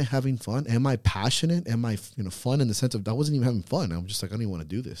myself? Am I having fun? Am I passionate? Am I fun in the sense of I wasn't even having fun? I'm just like, I don't even want to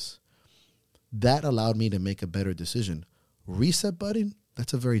do this. That allowed me to make a better decision. Reset button,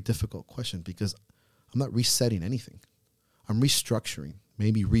 that's a very difficult question, because I'm not resetting anything. I'm restructuring,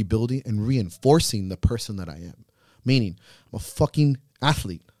 maybe rebuilding and reinforcing the person that I am. Meaning, I'm a fucking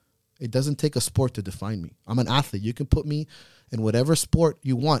athlete. It doesn't take a sport to define me. I'm an athlete. You can put me in whatever sport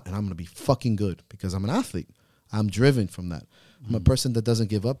you want, and I'm going to be fucking good because I'm an athlete. I'm driven from that. I'm a person that doesn't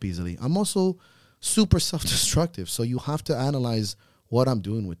give up easily. I'm also super self-destructive, so you have to analyze what I'm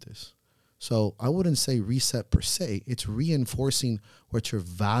doing with this. So I wouldn't say reset per se. It's reinforcing what your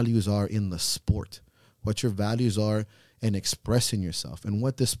values are in the sport, what your values are in expressing yourself, and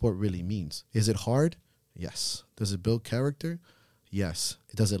what this sport really means. Is it hard? Yes. Does it build character? Yes.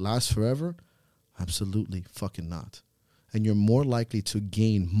 Does it last forever? Absolutely fucking not. And you're more likely to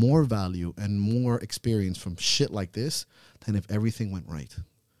gain more value and more experience from shit like this than if everything went right.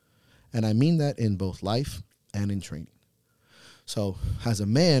 And I mean that in both life and in training. So as a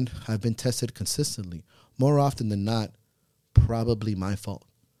man, I've been tested consistently. More often than not, probably my fault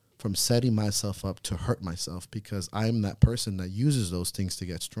from setting myself up to hurt myself, because I'm that person that uses those things to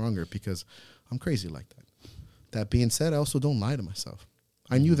get stronger, because I'm crazy like that. That being said, I also don't lie to myself.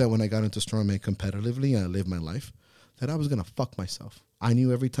 I knew that when I got into strongman competitively and I lived my life, that I was going to fuck myself. I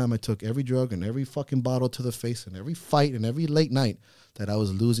knew every time I took every drug and every fucking bottle to the face and every fight and every late night that I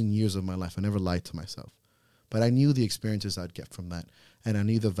was losing years of my life. I never lied to myself. But I knew the experiences I'd get from that. And I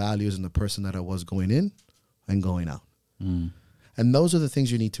knew the values and the person that I was going in and going out. And those are the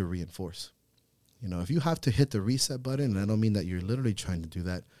things you need to reinforce. You know, if you have to hit the reset button, and I don't mean that you're literally trying to do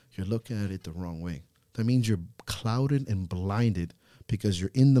that, you're looking at it the wrong way. That means you're clouded and blinded because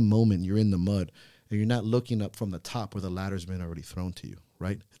you're in the moment, you're in the mud, and you're not looking up from the top where the ladder's been already thrown to you,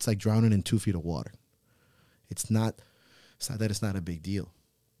 right? It's like drowning in 2 feet of water. It's not that it's not a big deal.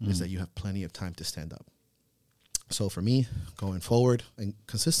 It's that you have plenty of time to stand up. So for me, going forward and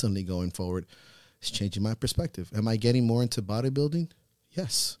consistently going forward, it's changing my perspective. Am I getting more into bodybuilding?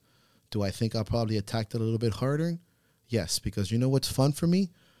 Yes. Do I think I'll probably attack it a little bit harder? Yes, because you know what's fun for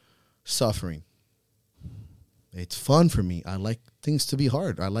me? Suffering. It's fun for me. I like things to be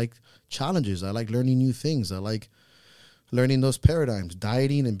hard. I like challenges. I like learning new things. I like learning those paradigms.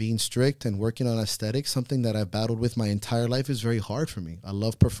 Dieting and being strict and working on aesthetics, something that I've battled with my entire life, is very hard for me. I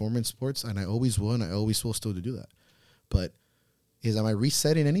love performance sports, and I always will, and I always will still to do that. But am I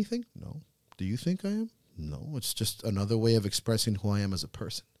resetting anything? No. Do you think I am? No. It's just another way of expressing who I am as a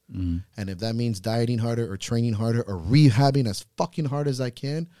person. And if that means dieting harder or training harder or rehabbing as fucking hard as I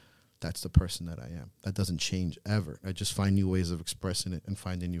can, that's the person that I am. That doesn't change ever. I just find new ways of expressing it and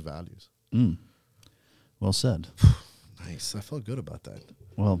finding new values. Well said. Nice. I felt good about that.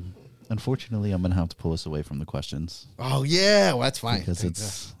 Well, unfortunately, I'm going to have to pull us away from the questions. Oh, yeah. Well, that's fine. Because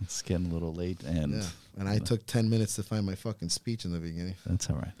it's getting a little late. And I took 10 minutes to find my fucking speech in the beginning. That's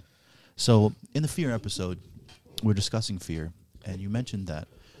all right. So in the fear episode, we're discussing fear. And you mentioned that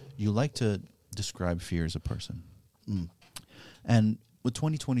you like to describe fear as a person. And with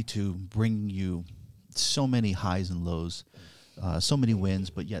 2022 bringing you so many highs and lows, so many wins,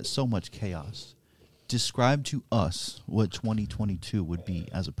 but yet so much chaos, describe to us what 2022 would be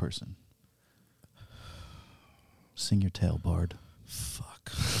as a person. Sing your tale, Bard.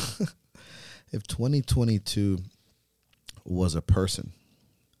 Fuck. If 2022 was a person,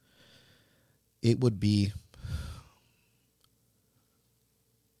 it would be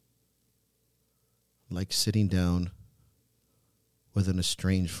like sitting down with an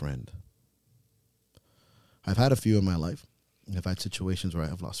estranged friend. I've had a few in my life. I've had situations where I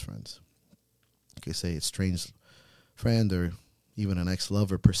have lost friends. You could say estranged friend or even an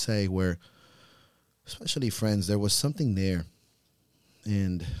ex-lover per se, where, especially friends, there was something there.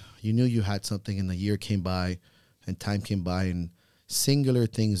 And you knew you had something, and the year came by and time came by, and singular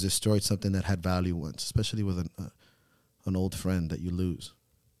things destroyed something that had value once, especially with an old friend that you lose.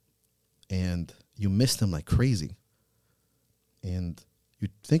 and you miss them like crazy. And you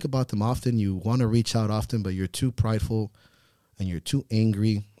think about them often. You want to reach out often, but you're too prideful and you're too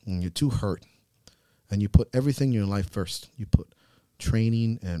angry and you're too hurt. And you put everything in your life first. You put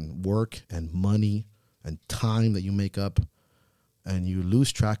training and work and money and time that you make up, and you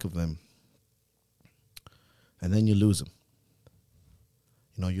lose track of them. And then you lose them.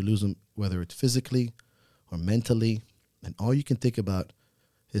 You know, you lose them whether it's physically or mentally. And all you can think about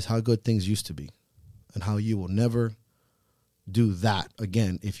is how good things used to be and how you will never do that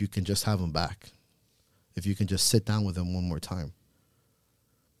again if you can just have them back, if you can just sit down with them one more time.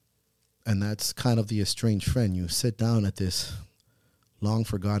 And that's kind of the estranged friend. You sit down at this long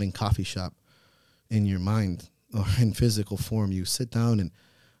forgotten coffee shop in your mind or in physical form. You sit down and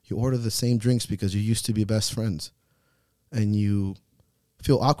you order the same drinks because you used to be best friends. And you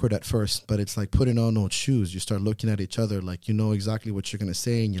feel awkward at first, but it's like putting on old shoes. You start looking at each other like you know exactly what you're going to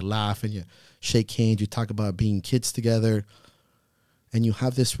say, and you laugh and you shake hands. You talk about being kids together. And you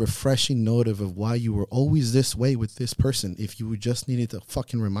have this refreshing note of why you were always this way with this person if you just needed a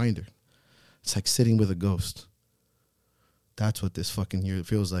fucking reminder. It's like sitting with a ghost. That's what this fucking year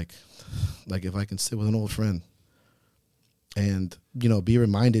feels like. Like if I can sit with an old friend and, you know, be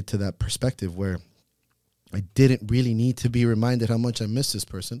reminded to that perspective where I didn't really need to be reminded how much I miss this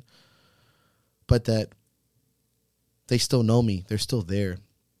person, but that they still know me. They're still there.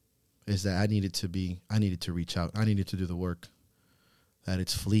 Is that I needed to reach out. I needed to do the work. That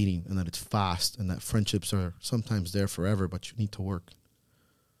it's fleeting and that it's fast and that friendships are sometimes there forever, but you need to work.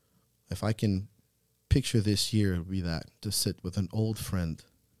 If I can picture this year, it would be that, to sit with an old friend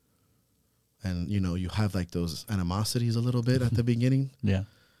and, you know, you have like those animosities a little bit at the beginning. Yeah.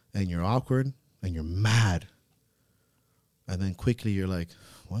 And you're awkward and you're mad. And then quickly you're like,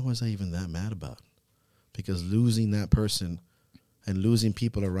 what was I even that mad about? Because losing that person and losing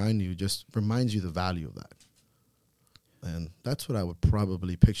people around you just reminds you the value of that. And that's what I would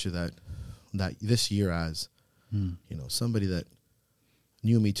probably picture that this year as, you know, somebody that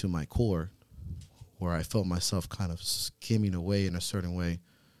knew me to my core, where I felt myself kind of skimming away in a certain way.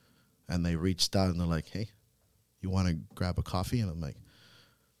 And they reached out and they're like, hey, you want to grab a coffee? And I'm like,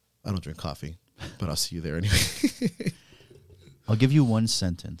 I don't drink coffee, but I'll see you there anyway. I'll give you one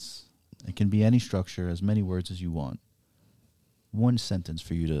sentence. It can be any structure, as many words as you want. One sentence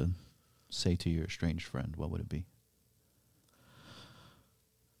for you to say to your estranged friend. What would it be?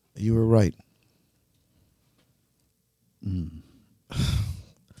 You were right.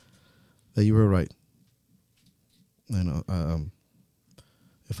 That you were right. You know,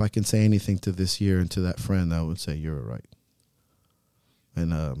 if I can say anything to this year and to that friend, I would say you were right.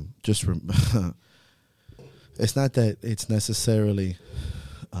 And it's not that it's necessarily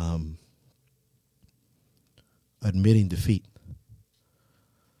admitting defeat,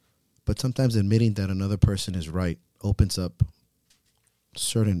 but sometimes admitting that another person is right opens up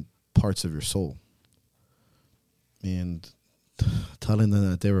certain parts of your soul. And telling them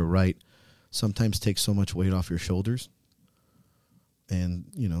that they were right sometimes takes so much weight off your shoulders. And,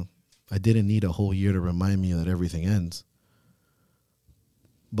 you know, I didn't need a whole year to remind me that everything ends.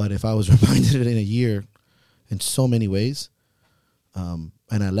 But if I was reminded in a year in so many ways, and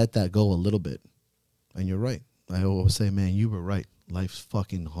I let that go a little bit, and you're right. I always say, man, you were right. Life's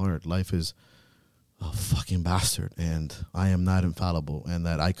fucking hard. Life is a fucking bastard, and I am not infallible, and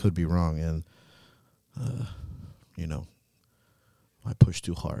that I could be wrong, and, you know, I push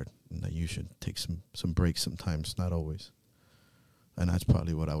too hard, and that you should take some breaks sometimes, not always. And that's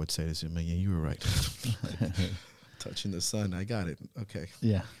probably what I would say to him. Man, yeah, you were right. Touching the sun, I got it. Okay.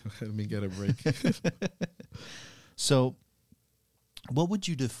 Yeah. Let me get a break. So, what would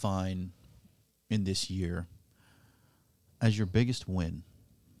you define in this year as your biggest win?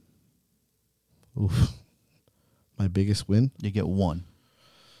 Oof. My biggest win? You get one.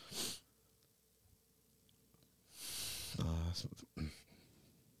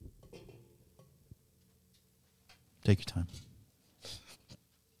 Take your time.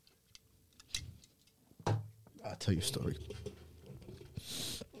 I'll tell you a story.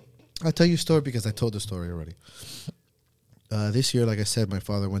 I'll tell you a story because I told the story already. This year, like I said, my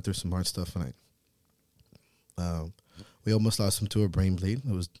father went through some hard stuff, and we almost lost him to a brain bleed.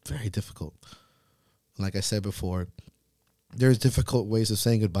 It was very difficult. Like I said before, there's difficult ways of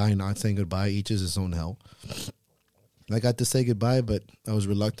saying goodbye and not saying goodbye. Each is his own hell. I got to say goodbye, but I was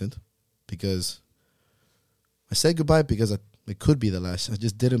reluctant because I said goodbye because it could be the last. I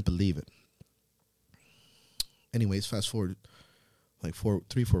just didn't believe it. Anyways, fast forward like 4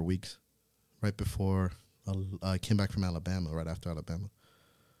 weeks, right before I came back from Alabama, right after Alabama.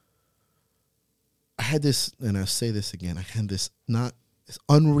 I had this, and I'll say this again, I had this not this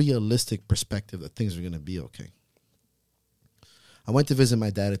unrealistic perspective that things are going to be okay. I went to visit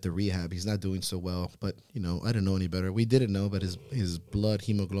my dad at the rehab. He's not doing so well, but, you know, I didn't know any better. We didn't know, but his blood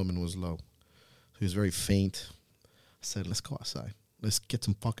hemoglobin was low. So he was very faint. I said, let's go outside. Let's get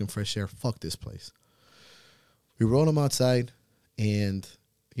some fucking fresh air. Fuck this place. We rolled him outside, and,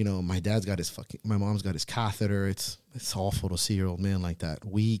 you know, my mom's got his catheter. It's awful to see your old man like that.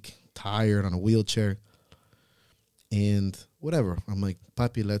 Weak, tired, on a wheelchair. And whatever. I'm like,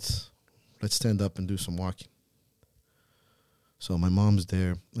 Papi, let's stand up and do some walking. So my mom's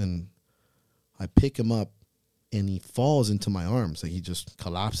there, and I pick him up, and he falls into my arms. Like, he just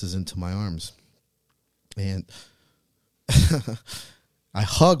collapses into my arms. And I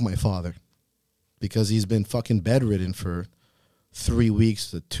hug my father because he's been fucking bedridden for 3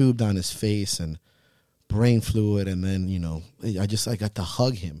 weeks, the tube down his face and brain fluid. And then, you know, I got to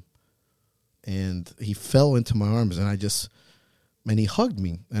hug him. And he fell into my arms, and he hugged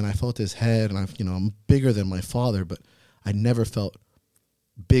me, and I felt his head, and I'm bigger than my father, but I never felt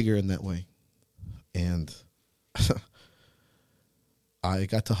bigger in that way. And I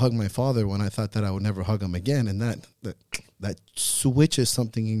got to hug my father when I thought that I would never hug him again. And that switches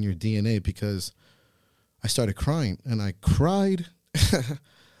something in your DNA, because I started crying, and I cried.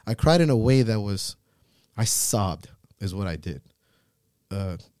 I cried in a way that I sobbed is what I did.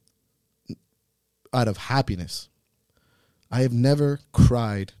 Out of happiness. I have never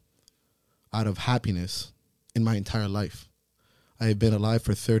cried out of happiness in my entire life. I have been alive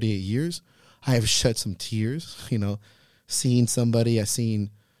for 38 years. I have shed some tears, seeing somebody. I've seen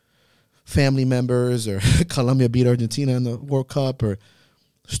family members, or Colombia beat Argentina in the World Cup, or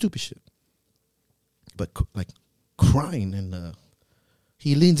stupid shit. But like crying, and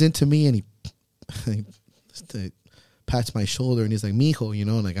he leans into me, and he pats my shoulder, and he's like, mijo,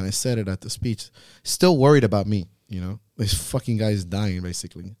 and I said it at the speech. Still worried about me, This fucking guy's dying,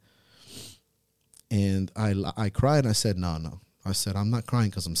 basically. And I cried, and I said, no. I said, I'm not crying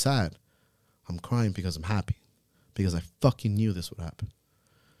because I'm sad. I'm crying because I'm happy. Because I fucking knew this would happen.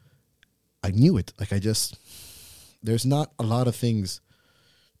 I knew it. There's not a lot of things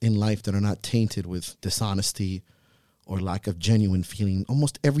in life that are not tainted with dishonesty or lack of genuine feeling.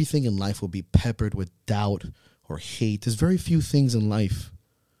 Almost everything in life will be peppered with doubt or hate. There's very few things in life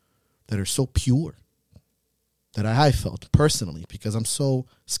that are so pure that I felt personally, because I'm so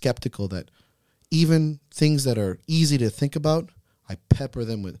skeptical that even things that are easy to think about, I pepper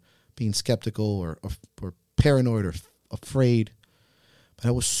them with being skeptical or paranoid or afraid. But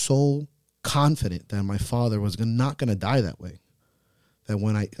I was so confident that my father was not going to die that way, that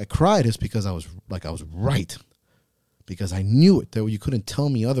when I cried, it's because I was right, because I knew it. That you couldn't tell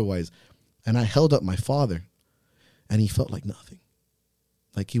me otherwise. And I held up my father, and he felt like nothing.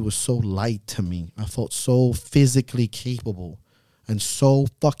 Like he was so light to me. I felt so physically capable and so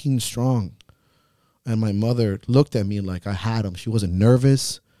fucking strong. And my mother looked at me like I had him. She wasn't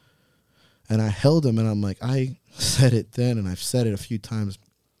nervous. And I held him, and I'm like, I said it then, and I've said it a few times.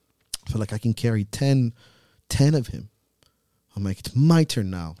 I feel like I can carry 10 of him. I'm like, it's my turn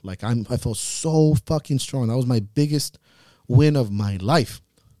now. Like I felt so fucking strong. That was my biggest win of my life,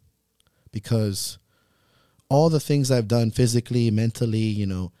 because all the things I've done physically, mentally,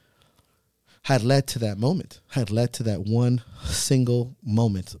 had led to that moment, had led to that one single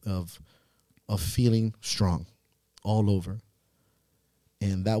moment of feeling strong all over.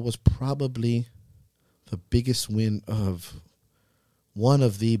 And that was probably the biggest win one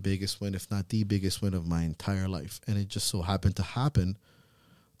of the biggest win, if not the biggest win of my entire life. And it just so happened to happen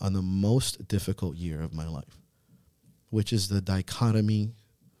on the most difficult year of my life, which is the dichotomy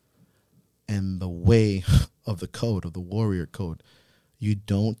and the way of the code, of the warrior code. You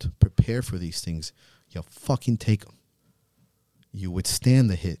don't prepare for these things. You fucking take them. You withstand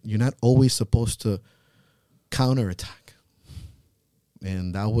the hit. You're not always supposed to counterattack.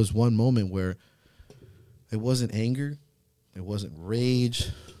 And that was one moment where it wasn't anger. It wasn't rage.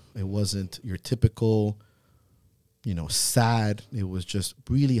 It wasn't your typical, sad. It was just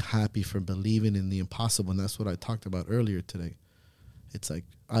really happy for believing in the impossible. And that's what I talked about earlier today. It's like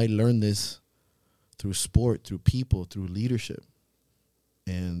I learned this through sport, through people, through leadership.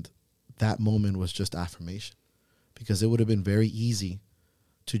 And that moment was just affirmation, because it would have been very easy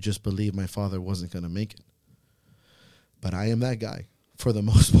to just believe my father wasn't going to make it. But I am that guy for the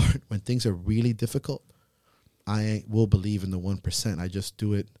most part. When things are really difficult, I will believe in the 1%. I just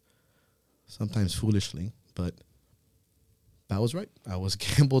do it sometimes foolishly, but that was right. I was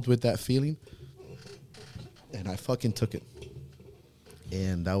gambled with that feeling, and I fucking took it.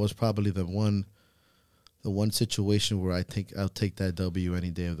 And that was probably the one situation where I'll take that W any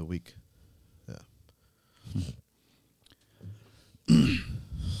day of the week. Yeah.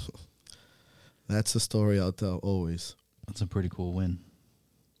 That's the story I'll tell always. That's a pretty cool win.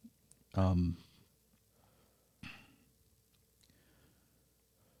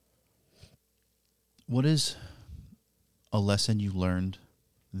 What is a lesson you learned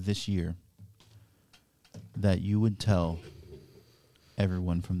this year that you would tell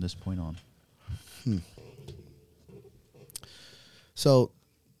everyone from this point on? So,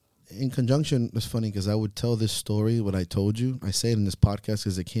 in conjunction, it's funny because I would tell this story, what I told you. I say it in this podcast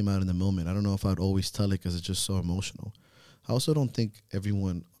because it came out in the moment. I don't know if I'd always tell it because it's just so emotional. I also don't think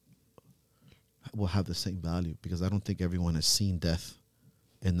everyone will have the same value because I don't think everyone has seen death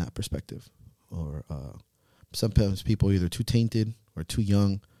in that perspective. Or sometimes people are either too tainted or too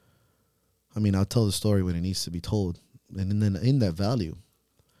young. I mean, I'll tell the story when it needs to be told. And then in that value,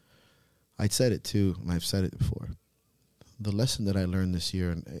 I said it too, and I've said it before. The lesson that I learned this year,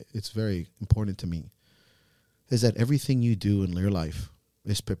 and it's very important to me, is that everything you do in your life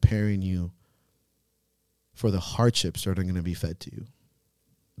is preparing you for the hardships that are going to be fed to you.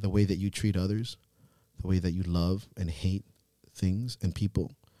 The way that you treat others, the way that you love and hate things and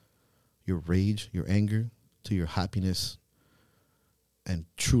people, your rage, your anger, to your happiness and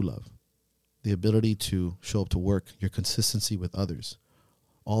true love. The ability to show up to work, your consistency with others.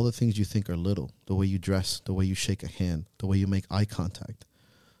 All the things you think are little, the way you dress, the way you shake a hand, the way you make eye contact,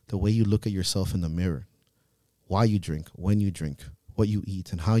 the way you look at yourself in the mirror, why you drink, when you drink, what you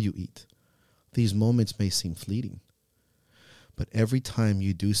eat, and how you eat. These moments may seem fleeting, but every time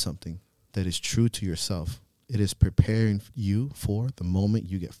you do something that is true to yourself, it is preparing you for the moment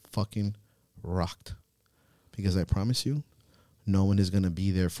you get fucking rocked. Because I promise you, no one is going to be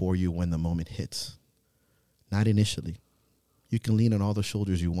there for you when the moment hits. Not initially. You can lean on all the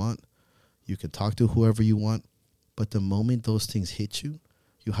shoulders you want. You can talk to whoever you want. But the moment those things hit you,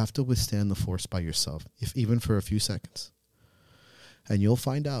 you have to withstand the force by yourself, if even for a few seconds. And you'll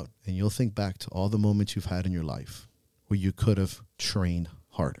find out, and you'll think back to all the moments you've had in your life where you could have trained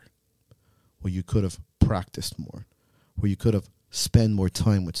harder, where you could have practiced more, where you could have spent more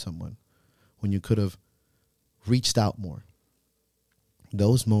time with someone, when you could have reached out more.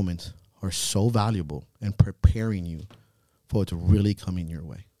 Those moments are so valuable in preparing you for it to really coming your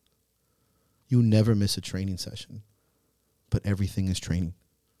way. You never miss a training session, but everything is training.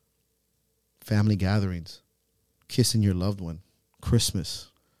 Family gatherings, kissing your loved one,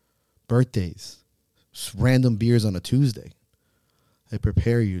 Christmas, birthdays, random beers on a Tuesday. They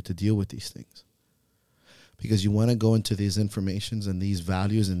prepare you to deal with these things. Because you want to go into these informations and these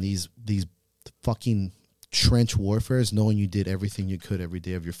values and these fucking trench warfares knowing you did everything you could every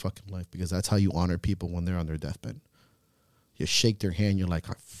day of your fucking life, because that's how you honor people when they're on their deathbed. You shake their hand, you're like,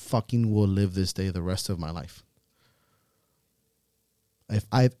 I fucking will live this day the rest of my life. If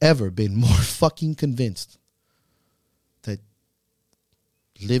I've ever been more fucking convinced that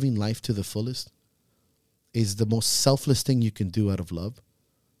living life to the fullest is the most selfless thing you can do out of love,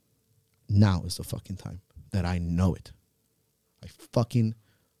 now is the fucking time that I know it. I fucking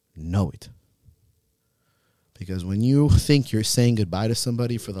know it. Because when you think you're saying goodbye to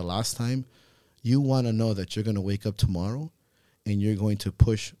somebody for the last time, you want to know that you're going to wake up tomorrow and you're going to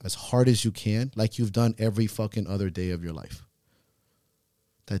push as hard as you can, like you've done every fucking other day of your life.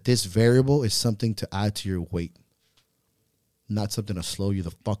 That this variable is something to add to your weight, not something to slow you the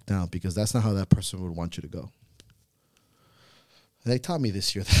fuck down, because that's not how that person would want you to go. They taught me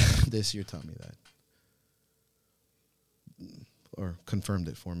this year. This year taught me that. Or confirmed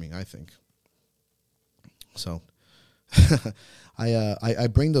it for me, I think. So I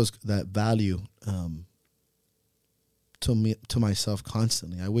bring that value to myself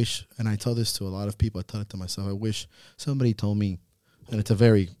constantly. I wish, and I tell this to a lot of people, I tell it to myself, I wish somebody told me, and it's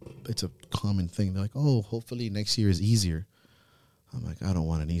a common thing. They're like, oh, hopefully next year is easier. I'm like, I don't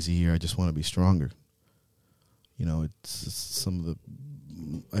want an easy year. I just want to be stronger. You know, it's some of the,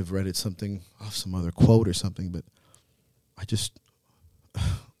 I've read it something off some other quote or something, but I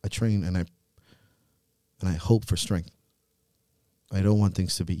train and I hope for strength. I don't want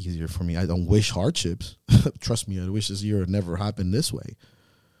things to be easier for me. I don't wish hardships. Trust me, I wish this year would never happen this way.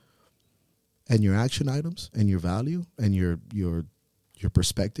 And your action items and your value and your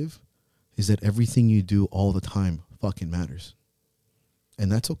perspective is that everything you do all the time fucking matters.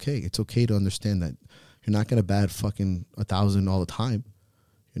 And that's okay. It's okay to understand that you're not going to bat fucking 1,000 all the time.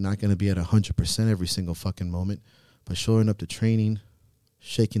 You're not going to be at 100% every single fucking moment. But showing up to training,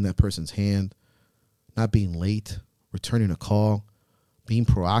 shaking that person's hand, not being late, returning a call, being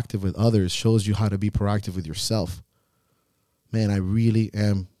proactive with others shows you how to be proactive with yourself. Man, I really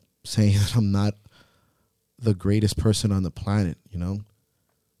am saying that I'm not the greatest person on the planet, you know,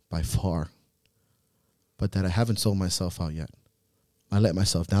 by far. But that I haven't sold myself out yet. I let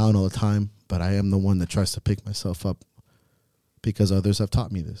myself down all the time, but I am the one that tries to pick myself up because others have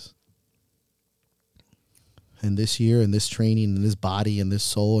taught me this. And this year and this training and this body and this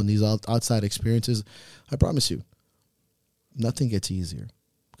soul and these outside experiences, I promise you, nothing gets easier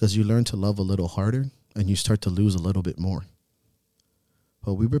because you learn to love a little harder and you start to lose a little bit more.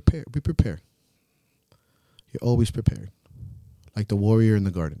 But we prepare. We prepare. You're always prepared. Like the warrior in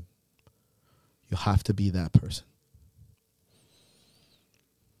the garden. You have to be that person.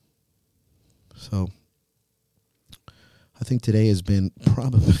 So I think today has been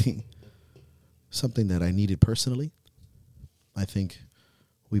probably something that I needed personally. I think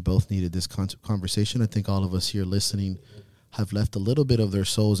we both needed this conversation. I think all of us here listening have left a little bit of their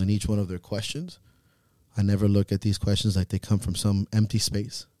souls in each one of their questions. I never look at these questions like they come from some empty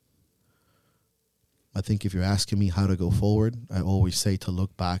space. I think if you're asking me how to go forward, I always say to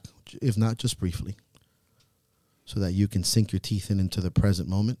look back, if not just briefly, so that you can sink your teeth into the present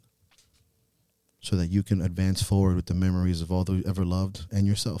moment, so that you can advance forward with the memories of all those you ever loved and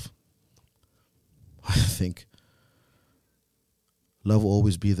yourself. I think love will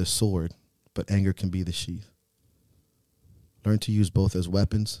always be the sword, but anger can be the sheath. Learn to use both as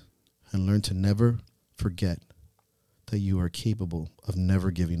weapons and learn to never forget that you are capable of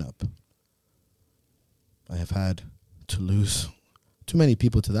never giving up. I have had to lose too many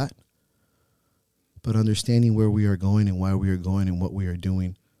people to that. But understanding where we are going and why we are going and what we are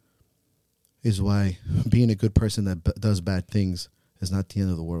doing is why being a good person that does bad things is not the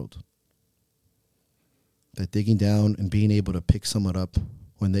end of the world. That digging down and being able to pick someone up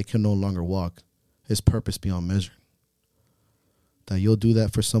when they can no longer walk is purpose beyond measure. That you'll do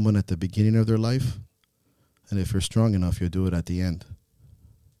that for someone at the beginning of their life, and if you're strong enough, you'll do it at the end.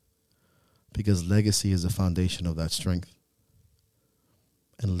 Because legacy is the foundation of that strength.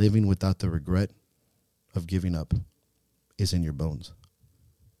 And living without the regret of giving up is in your bones.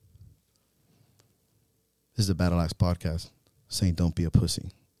 This is the Battle Axe Podcast saying don't be a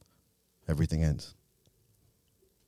pussy. Everything ends.